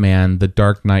Batman: The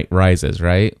Dark Knight Rises,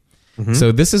 right? Mm-hmm.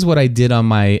 So this is what I did on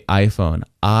my iPhone.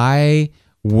 I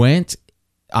went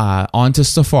onto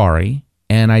Safari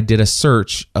and I did a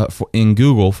search in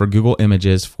Google for Google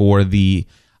Images for the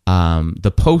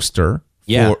poster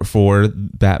for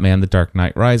Batman: The Dark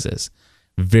Knight Rises.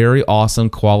 Very awesome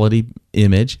quality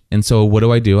image. And so what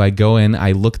do? I go in,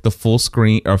 I look at the full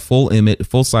screen or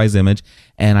full size image,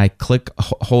 and I click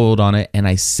hold on it, and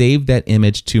I save that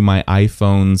image to my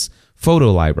iPhone's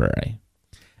photo library.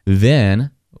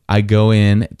 Then I go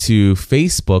in to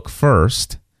Facebook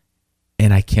first,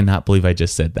 and I cannot believe I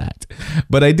just said that.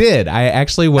 But I did. I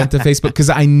actually went to Facebook because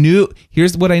I knew,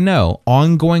 here's what I know.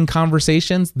 Ongoing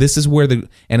conversations, this is where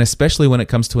and especially when it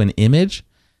comes to an image,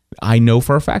 I know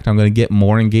for a fact I'm going to get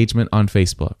more engagement on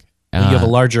Facebook. You have a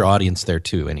larger audience there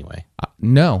too, anyway.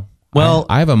 No. Well,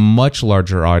 I have a much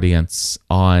larger audience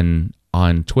on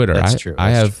Twitter. That's true.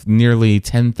 I have nearly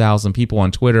 10,000 people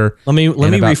on Twitter. Let me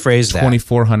rephrase that.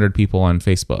 2,400 people on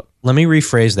Facebook. Let me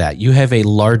rephrase that. You have a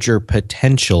larger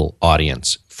potential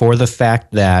audience for the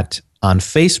fact that on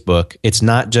Facebook, it's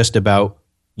not just about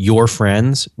your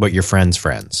friends, but your friends'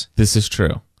 friends. This is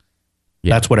true.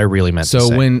 Yeah. That's what I really meant to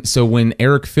say. So when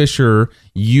Eric Fisher,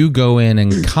 you go in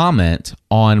and comment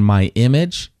on my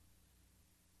image,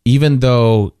 even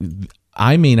though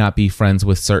I may not be friends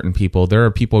with certain people, there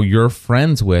are people you're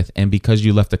friends with, and because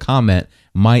you left a comment,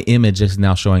 my image is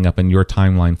now showing up in your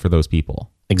timeline for those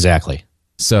people. Exactly.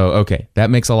 So, okay,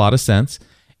 that makes a lot of sense.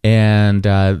 And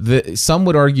some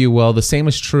would argue, well, the same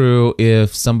is true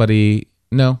if somebody...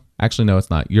 No, actually, no, it's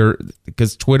not.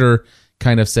 Because Twitter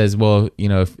kind of says, well,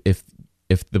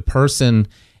 if the person,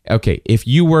 okay, if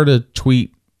you were to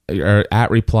tweet or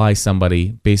reply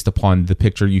somebody based upon the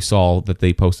picture you saw that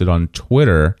they posted on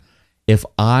Twitter, if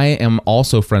I am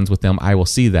also friends with them, I will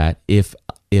see that. If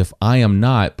I am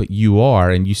not, but you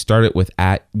are, and you start it with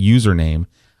 @username,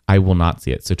 I will not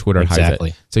see it. So Twitter hides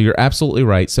it. So you're absolutely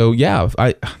right. So yeah,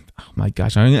 oh my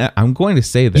gosh, I'm going to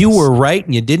say this. You were right,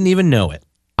 and you didn't even know it.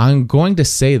 I'm going to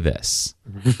say this,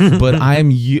 but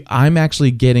I'm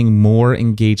actually getting more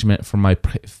engagement from my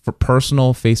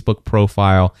personal Facebook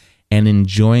profile and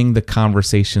enjoying the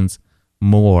conversations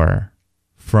more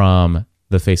from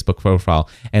the Facebook profile.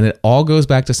 And it all goes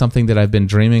back to something that I've been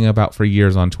dreaming about for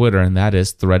years on Twitter, and that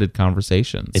is threaded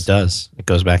conversations. It does. It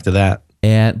goes back to that.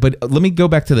 But let me go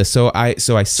back to this. So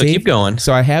keep going.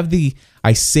 So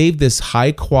I saved this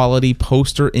high quality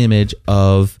poster image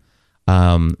of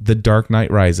the Dark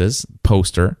Knight Rises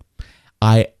poster.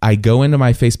 I go into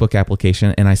my Facebook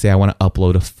application and I say I want to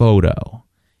upload a photo.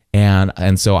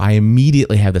 And so I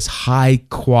immediately have this high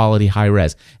quality, high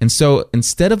res. And so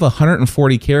instead of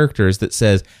 140 characters that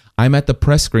says, I'm at the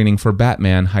press screening for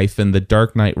Batman - The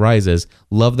Dark Knight Rises,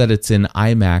 love that it's in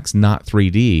IMAX, not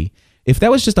 3D. If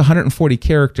that was just 140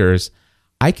 characters,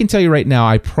 I can tell you right now,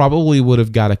 I probably would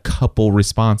have got a couple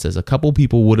responses. A couple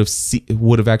people would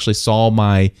have actually saw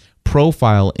my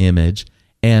profile image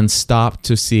and stopped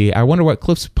to see, I wonder what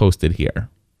Cliff's posted here.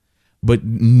 But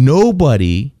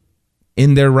nobody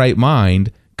in their right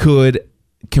mind could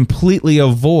completely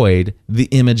avoid the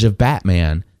image of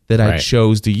Batman that I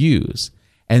chose to use.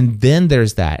 And then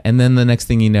there's that. And then the next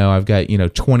thing you know, I've got,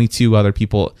 22 other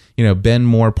people, Ben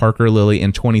Moore, Parker Lilly,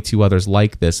 and 22 others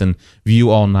like this and view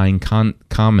all 9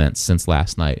 comments since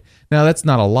last night. Now, that's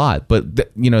not a lot,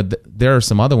 but, there are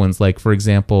some other ones. Like, for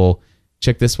example,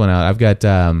 check this one out. I've got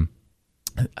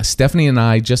Stephanie and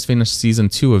I just finished season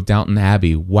 2 of Downton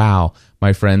Abbey. Wow,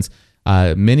 my friends.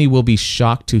 Many will be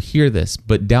shocked to hear this,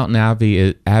 but Downton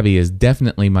Abbey is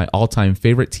definitely my all-time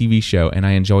favorite TV show, and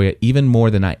I enjoy it even more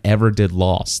than I ever did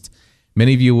Lost.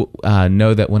 Many of you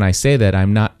know that when I say that,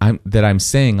 I'm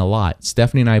saying a lot.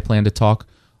 Stephanie and I plan to talk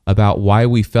about why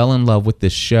we fell in love with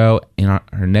this show in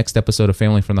our next episode of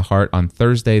Family from the Heart on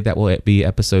Thursday. That will be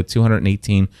episode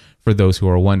 218 for those who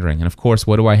are wondering. And of course,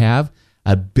 what do I have?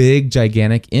 A big,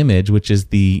 gigantic image, which is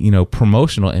the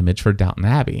promotional image for Downton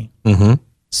Abbey. Mm-hmm.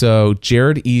 So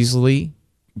Jared Easley,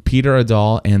 Peter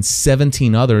Adal, and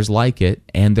 17 others like it,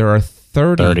 and there are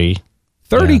 30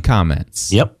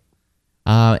 comments. Yep.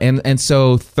 And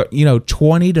so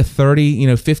 20 to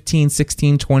 30, 15,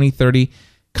 16, 20, 30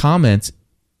 comments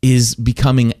is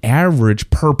becoming average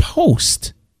per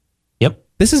post. Yep.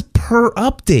 This is per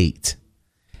update.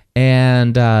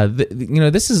 And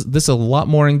this is a lot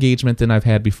more engagement than I've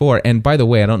had before. And by the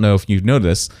way, I don't know if you've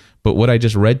noticed, But what I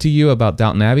just read to you about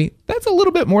Downton Abbey, that's a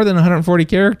little bit more than 140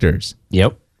 characters.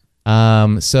 Yep.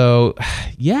 So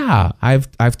yeah,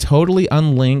 I've totally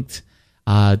unlinked.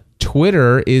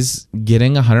 Twitter is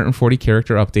getting 140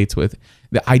 character updates with.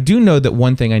 I do know that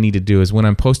one thing I need to do is when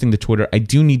I'm posting to Twitter, I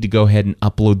do need to go ahead and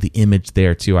upload the image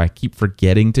there too. I keep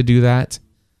forgetting to do that.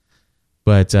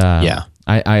 But yeah,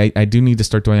 I do need to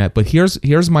start doing that. But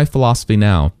here's my philosophy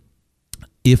now.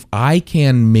 If I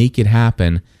can make it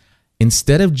happen,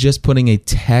 instead of just putting a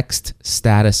text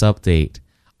status update,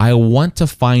 I want to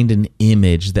find an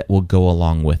image that will go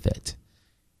along with it.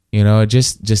 You know,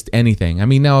 just anything. I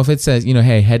mean, now if it says, you know,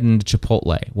 hey, heading to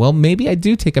Chipotle, well, maybe I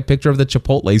do take a picture of the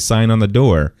Chipotle sign on the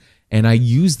door and I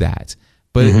use that.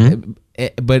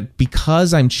 But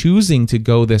because I'm choosing to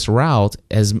go this route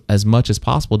as much as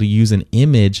possible to use an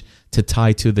image to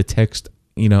tie to the text,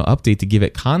 you know, update to give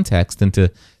it context and to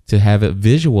have it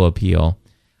visual appeal,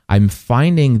 I'm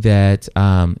finding that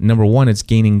number one, it's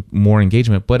gaining more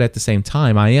engagement, but at the same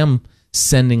time, I am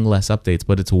sending less updates,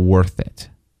 but it's worth it.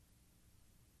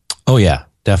 Oh yeah,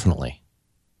 definitely.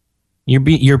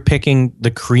 You're picking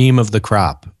the cream of the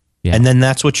crop, and then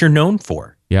that's what you're known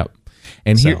for. Yep.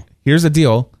 And here's the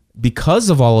deal. Because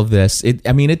of all of this, it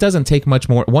doesn't take much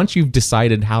more. Once you've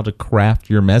decided how to craft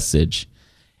your message,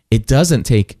 it doesn't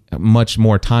take much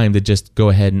more time to just go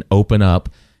ahead and open up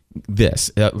this.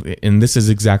 And this is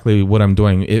exactly what I'm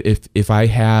doing. If I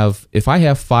have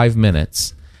 5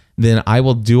 minutes, then I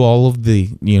will do all of the,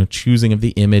 you know, choosing of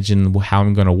the image and how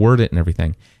I'm going to word it and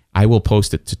everything. I will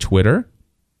post it to Twitter.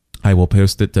 I will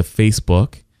post it to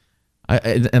Facebook.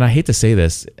 And I hate to say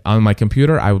this, on my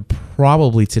computer, I would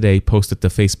probably today post it to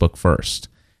Facebook first.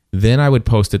 Then I would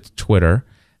post it to Twitter.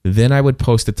 Then I would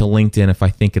post it to LinkedIn if I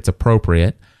think it's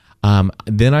appropriate.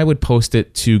 Then I would post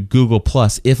it to Google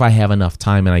Plus if I have enough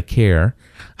time and I care.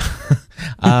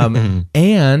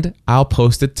 And I'll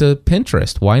post it to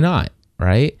Pinterest. Why not?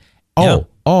 Right? Oh.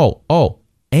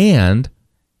 And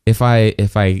if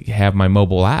I have my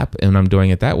mobile app and I'm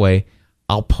doing it that way,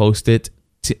 I'll post it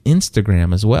to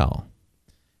Instagram as well.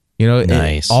 You know,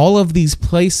 nice. All of these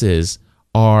places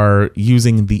are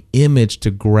using the image to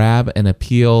grab and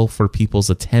appeal for people's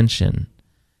attention,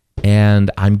 and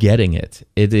I'm getting it.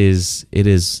 It is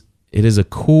a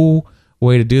cool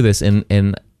way to do this,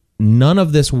 and none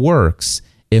of this works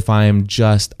if I'm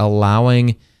just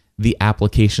allowing the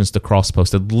applications to cross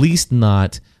post. At least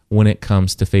not when it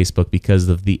comes to Facebook, because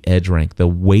of the edge rank, the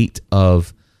weight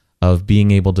of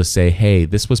being able to say, hey,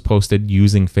 this was posted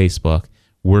using Facebook.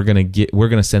 We're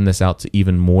gonna send this out to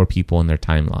even more people in their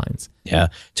timelines. Yeah,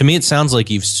 to me, it sounds like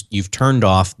you've turned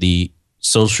off the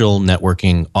social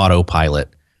networking autopilot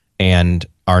and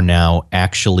are now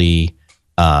actually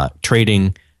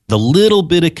trading the little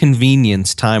bit of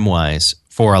convenience time-wise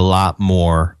for a lot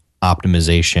more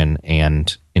optimization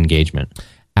and engagement.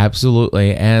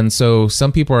 Absolutely. And so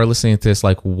some people are listening to this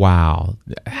like, wow,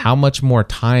 how much more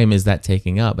time is that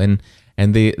taking up? And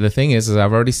the thing is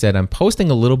I've already said I'm posting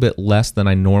a little bit less than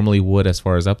I normally would as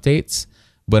far as updates,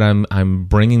 but I'm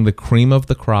bringing the cream of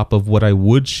the crop of what I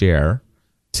would share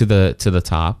to the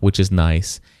top, which is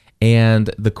nice. And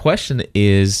the question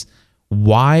is,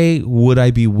 why would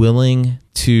I be willing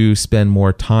to spend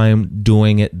more time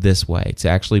doing it this way, to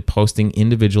actually posting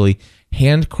individually,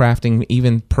 handcrafting,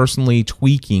 even personally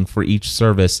tweaking for each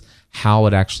service how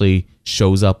it actually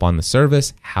shows up on the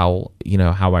service, how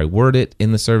I word it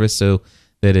in the service so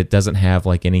that it doesn't have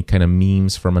like any kind of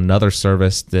memes from another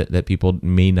service that people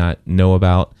may not know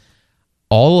about.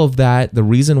 All of that, the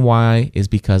reason why is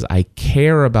because I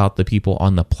care about the people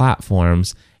on the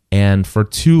platforms, and for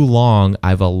too long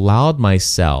I've allowed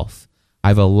myself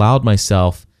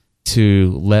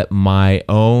to let my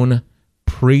own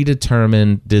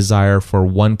predetermined desire for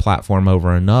one platform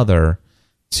over another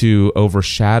to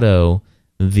overshadow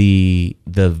the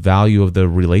value of the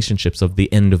relationships of the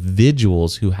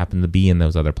individuals who happen to be in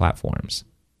those other platforms.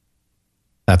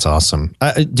 That's awesome.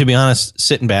 To be honest,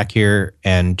 sitting back here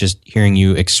and just hearing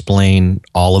you explain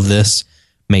all of this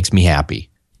makes me happy.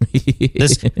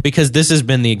 Because this has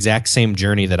been the exact same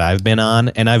journey that I've been on,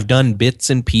 and I've done bits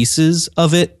and pieces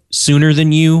of it sooner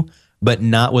than you, but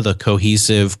not with a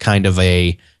cohesive kind of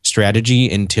a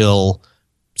strategy until,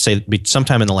 say,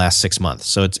 sometime in the last 6 months.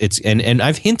 So and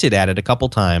I've hinted at it a couple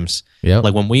times. Yep.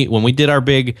 Like when we did our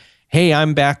big, hey,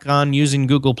 I'm back on using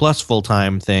Google Plus full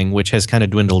time thing, which has kind of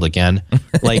dwindled again.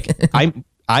 Like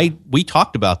we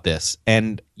talked about this,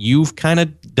 and you've kind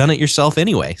of done it yourself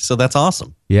anyway. So that's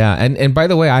awesome. Yeah, and by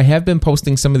the way, I have been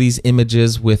posting some of these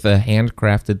images with a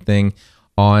handcrafted thing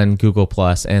on Google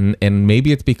Plus, and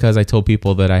maybe it's because I told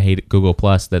people that I hate Google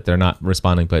Plus that they're not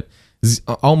responding, but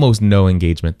almost no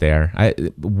engagement there.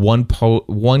 One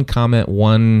comment,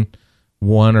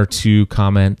 one or two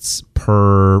comments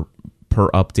per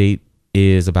update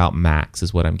is about max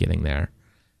is what I'm getting there.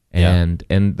 And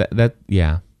that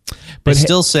But I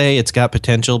still say it's got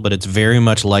potential, but it's very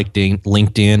much like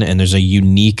LinkedIn, and there's a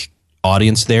unique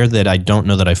audience there that I don't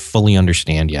know that I fully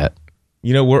understand yet.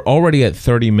 We're already at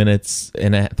 30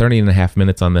 and a half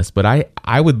minutes on this, but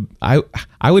I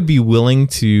would be willing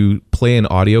to play an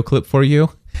audio clip for you.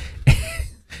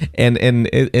 and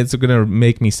it's going to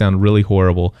make me sound really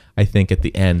horrible, I think, at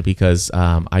the end, because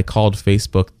I called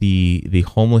Facebook the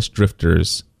homeless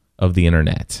drifters of the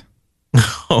internet.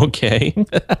 Okay.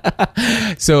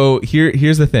 So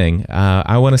here's the thing.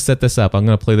 I want to set this up. I'm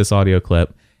going to play this audio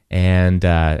clip. And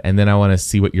then I want to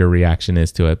see what your reaction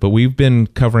is to it. But we've been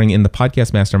covering in the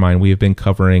podcast mastermind, we have been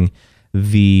covering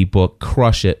the book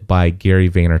Crush It by Gary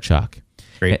Vaynerchuk.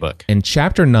 Great book. And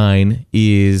chapter 9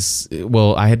 is,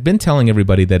 well, I had been telling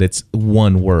everybody that it's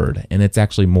one word, and it's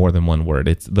actually more than one word.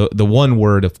 It's the one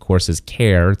word, of course, is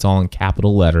care. It's all in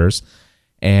capital letters.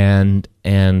 And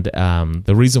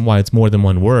the reason why it's more than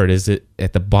one word is that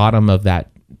at the bottom of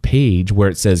that page where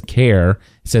it says care,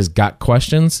 it says got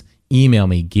questions? Email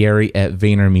me,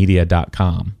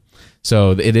 Gary@VaynerMedia.com.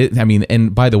 So it is,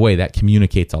 and by the way, that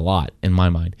communicates a lot in my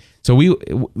mind. So we,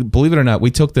 believe it or not,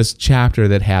 we took this chapter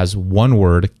that has one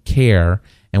word, care,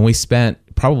 and we spent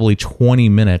probably 20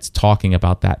 minutes talking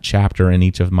about that chapter in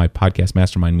each of my podcast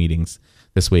mastermind meetings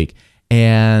this week.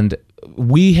 And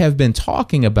we have been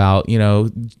talking about,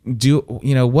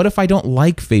 what if I don't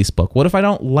like Facebook? What if I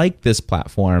don't like this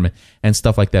platform and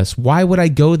stuff like this? Why would I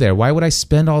go there? Why would I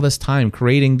spend all this time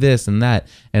creating this and that?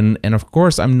 And of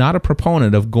course, I'm not a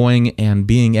proponent of going and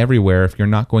being everywhere if you're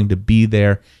not going to be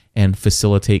there and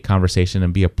facilitate conversation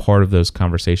and be a part of those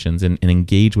conversations and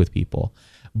engage with people.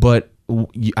 But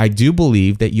I do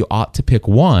believe that you ought to pick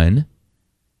one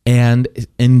and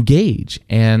engage,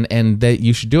 and that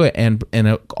you should do it. And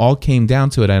it all came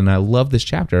down to it. And I love this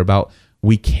chapter about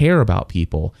we care about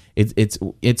people.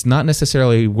 It's not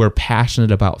necessarily we're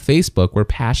passionate about Facebook. We're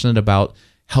passionate about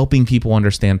helping people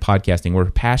understand podcasting.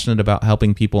 We're passionate about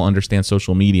helping people understand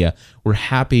social media. We're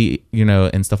happy,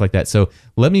 and stuff like that. So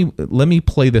let me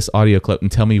play this audio clip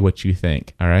and tell me what you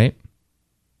think. All right,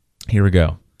 here we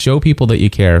go. Show people that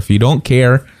you care. If you don't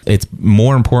care, it's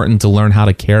more important to learn how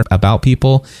to care about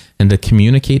people and to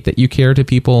communicate that you care to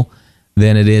people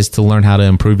than it is to learn how to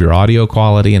improve your audio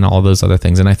quality and all those other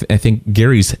things. And I think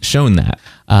Gary's shown that.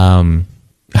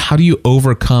 How do you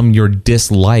overcome your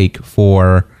dislike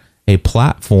for a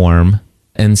platform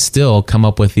and still come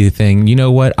up with the thing, you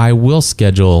know what, I will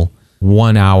schedule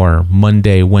 1 hour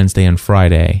Monday, Wednesday, and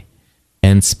Friday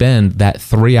and spend that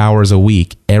 3 hours a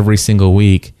week every single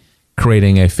week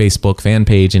creating a Facebook fan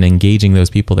page and engaging those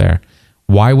people there.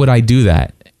 Why would I do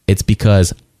that? It's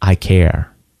because I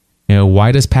care.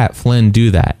 Why does Pat Flynn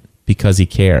do that? Because he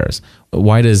cares.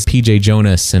 Why does PJ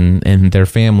Jonas and their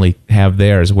family have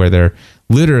theirs where they're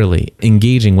literally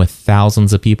engaging with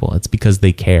thousands of people? It's because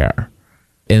they care.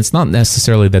 And it's not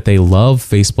necessarily that they love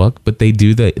Facebook, but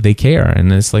they care.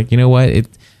 And it's like, you know what?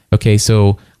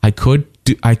 So I could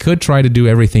try to do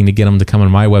everything to get them to come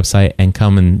on my website and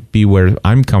come and be where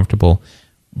I'm comfortable,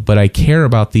 but I care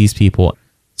about these people.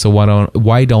 So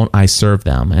why don't I serve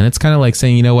them? And it's kind of like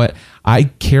saying, you know what? I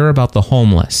care about the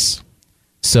homeless.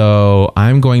 So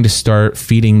I'm going to start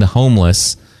feeding the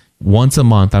homeless once a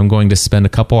month. I'm going to spend a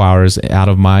couple hours out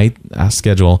of my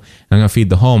schedule and I'm going to feed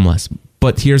the homeless.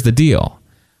 But here's the deal.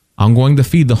 I'm going to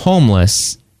feed the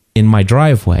homeless in my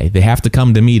driveway. They have to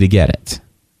come to me to get it,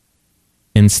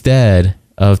 instead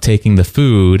of taking the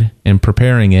food and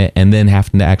preparing it and then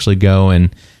having to actually go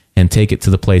and take it to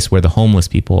the place where the homeless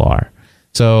people are.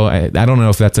 So I don't know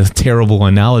if that's a terrible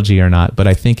analogy or not, but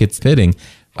I think it's fitting.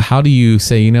 How do you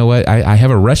say, you know what, I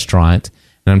have a restaurant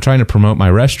and I'm trying to promote my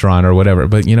restaurant or whatever,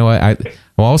 but you know what, I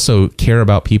also care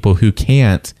about people who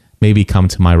can't maybe come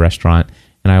to my restaurant,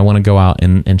 and I want to go out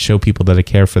and show people that I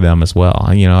care for them as well.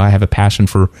 I have a passion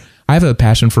for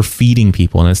feeding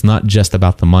people, and it's not just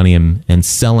about the money and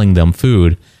selling them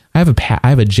food. I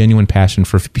have a genuine passion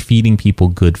for feeding people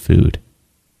good food,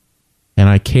 and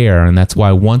I care, and that's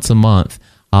why once a month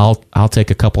I'll take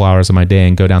a couple hours of my day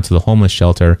and go down to the homeless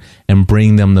shelter and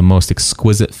bring them the most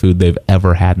exquisite food they've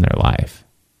ever had in their life.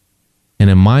 And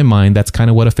in my mind, that's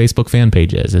kind of what a Facebook fan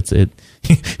page is.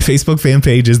 Facebook fan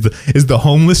page is the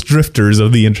homeless drifters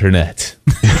of the internet.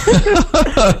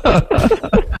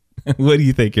 What do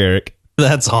you think, Eric?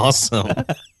 That's awesome.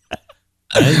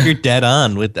 I think you're dead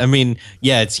on with,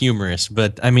 it's humorous,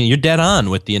 but you're dead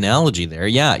on with the analogy there.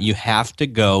 Yeah, you have to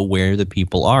go where the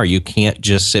people are. You can't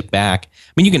just sit back.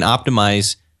 You can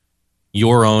optimize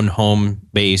your own home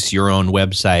base, your own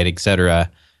website,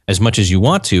 etc., as much as you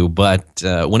want to. But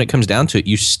when it comes down to it,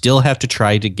 you still have to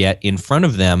try to get in front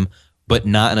of them, but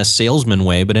not in a salesman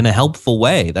way, but in a helpful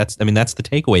way. That's the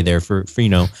takeaway there for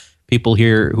people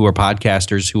here who are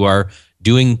podcasters who are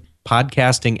doing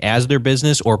podcasting as their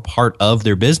business or part of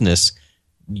their business.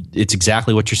 It's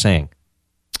exactly what you're saying.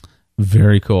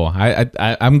 Very cool.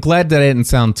 I'm glad that I didn't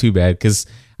sound too bad, because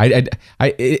it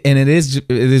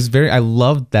is very, I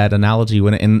love that analogy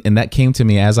and that came to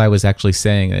me as I was actually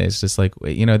saying it. It's just like,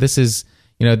 this is,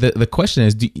 the question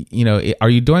is, are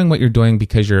you doing what you're doing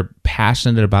because you're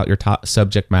passionate about your top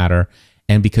subject matter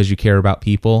and because you care about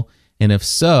people? And if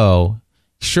so,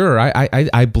 sure,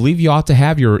 I believe you ought to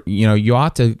have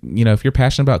if you're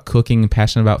passionate about cooking and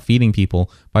passionate about feeding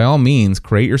people, by all means,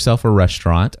 create yourself a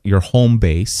restaurant, your home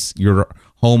base, your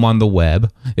home on the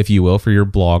web, if you will, for your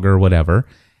blog or whatever,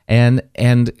 and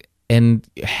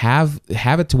have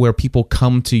it to where people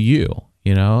come to you,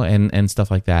 and stuff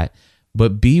like that.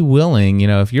 But be willing,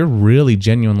 if you're really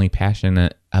genuinely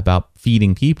passionate about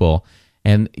feeding people.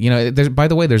 And by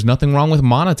the way, there's nothing wrong with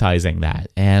monetizing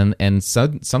that, and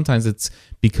sometimes it's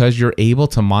because you're able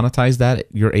to monetize that,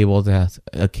 you're able to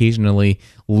occasionally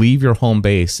leave your home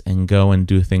base and go and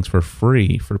do things for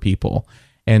free for people,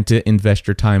 and to invest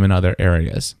your time in other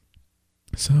areas.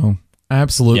 So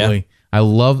absolutely, yeah. I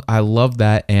love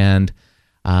that, and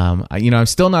I'm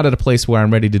still not at a place where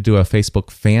I'm ready to do a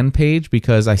Facebook fan page,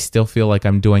 because I still feel like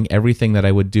I'm doing everything that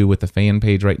I would do with the fan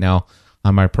page right now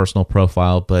on my personal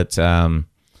profile, but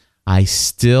I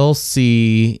still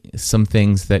see some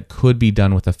things that could be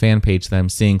done with a fan page that I'm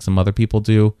seeing some other people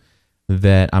do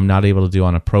that I'm not able to do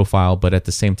on a profile. But at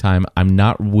the same time, I'm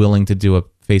not willing to do a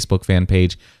Facebook fan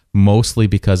page, mostly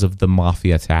because of the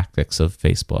mafia tactics of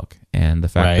Facebook and the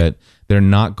fact that they're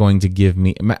not going to give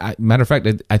me. Matter of fact,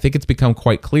 I think it's become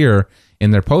quite clear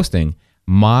in their posting.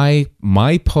 My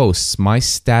posts, my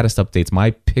status updates,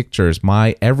 my pictures,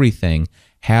 my everything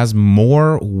has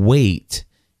more weight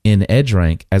in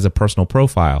EdgeRank as a personal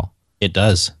profile. It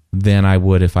does. Than I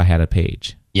would if I had a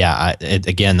page. Yeah,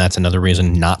 again, that's another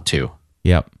reason not to.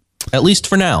 Yep. At least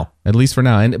for now.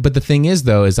 But the thing is,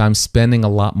 though, is I'm spending a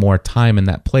lot more time in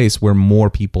that place where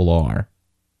more people are.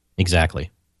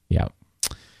 Exactly. Yeah.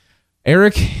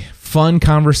 Eric, fun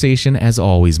conversation as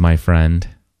always, my friend.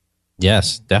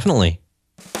 Yes, definitely.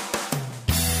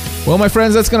 Well, my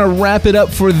friends, that's going to wrap it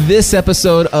up for this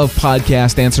episode of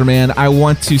Podcast Answer Man. I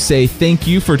want to say thank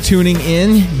you for tuning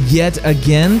in yet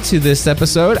again to this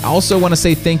episode. I also want to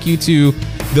say thank you to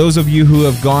those of you who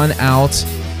have gone out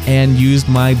and used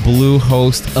my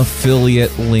Bluehost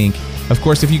affiliate link. Of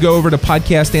course, if you go over to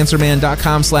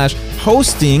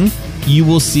podcastanswerman.com/hosting, you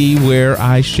will see where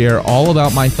I share all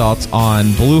about my thoughts on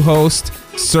Bluehost,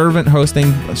 servant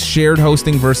hosting, shared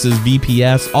hosting versus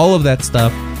VPS, all of that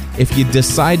stuff. If you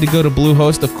decide to go to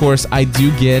Bluehost, of course, I do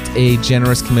get a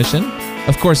generous commission.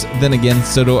 Of course, then again,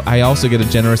 so do I also get a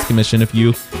generous commission if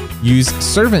you use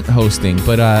servant hosting.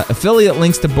 But affiliate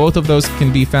links to both of those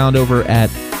can be found over at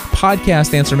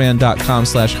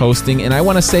podcastanswerman.com/hosting. And I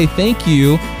want to say thank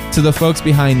you to the folks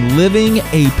behind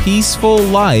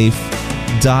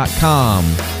livingapeacefullife.com.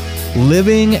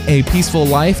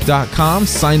 Livingapeacefullife.com.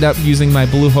 Signed up using my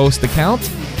Bluehost account.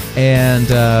 And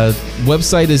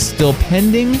website is still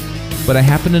pending, but I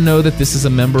happen to know that this is a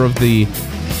member of the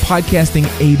Podcasting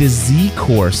A to Z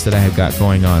course that I have got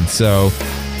going on. So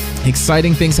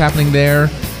exciting things happening there.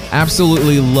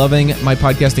 Absolutely loving my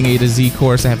Podcasting A to Z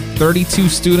course. I have 32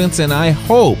 students, and I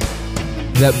hope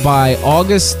that by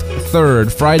August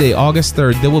 3rd, Friday, August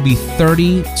 3rd, there will be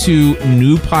 32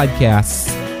 new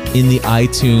podcasts in the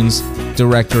iTunes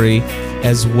directory,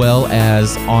 as well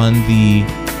as on the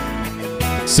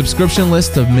subscription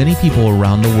list of many people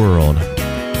around the world.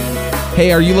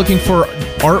 Hey, are you looking for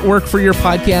artwork for your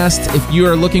podcast? If you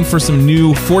are looking for some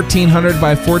new 1400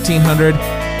 by 1400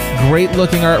 great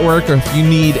looking artwork, or if you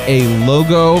need a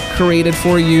logo created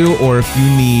for you, or if you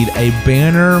need a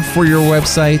banner for your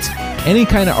website, any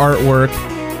kind of artwork,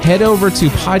 head over to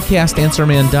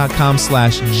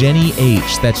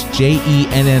podcastanswerman.com/JennyH. That's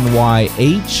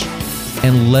JENNYH,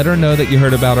 and let her know that you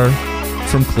heard about her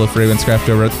from Cliff Ravenscraft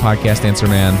over at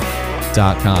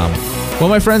podcastanswerman.com. Well,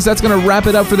 my friends, that's going to wrap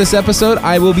it up for this episode.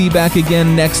 I will be back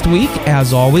again next week,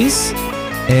 as always.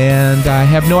 And I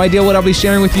have no idea what I'll be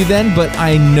sharing with you then, but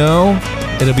I know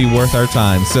it'll be worth our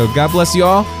time. So God bless you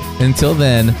all. Until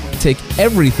then, take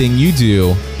everything you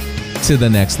do to the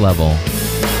next level.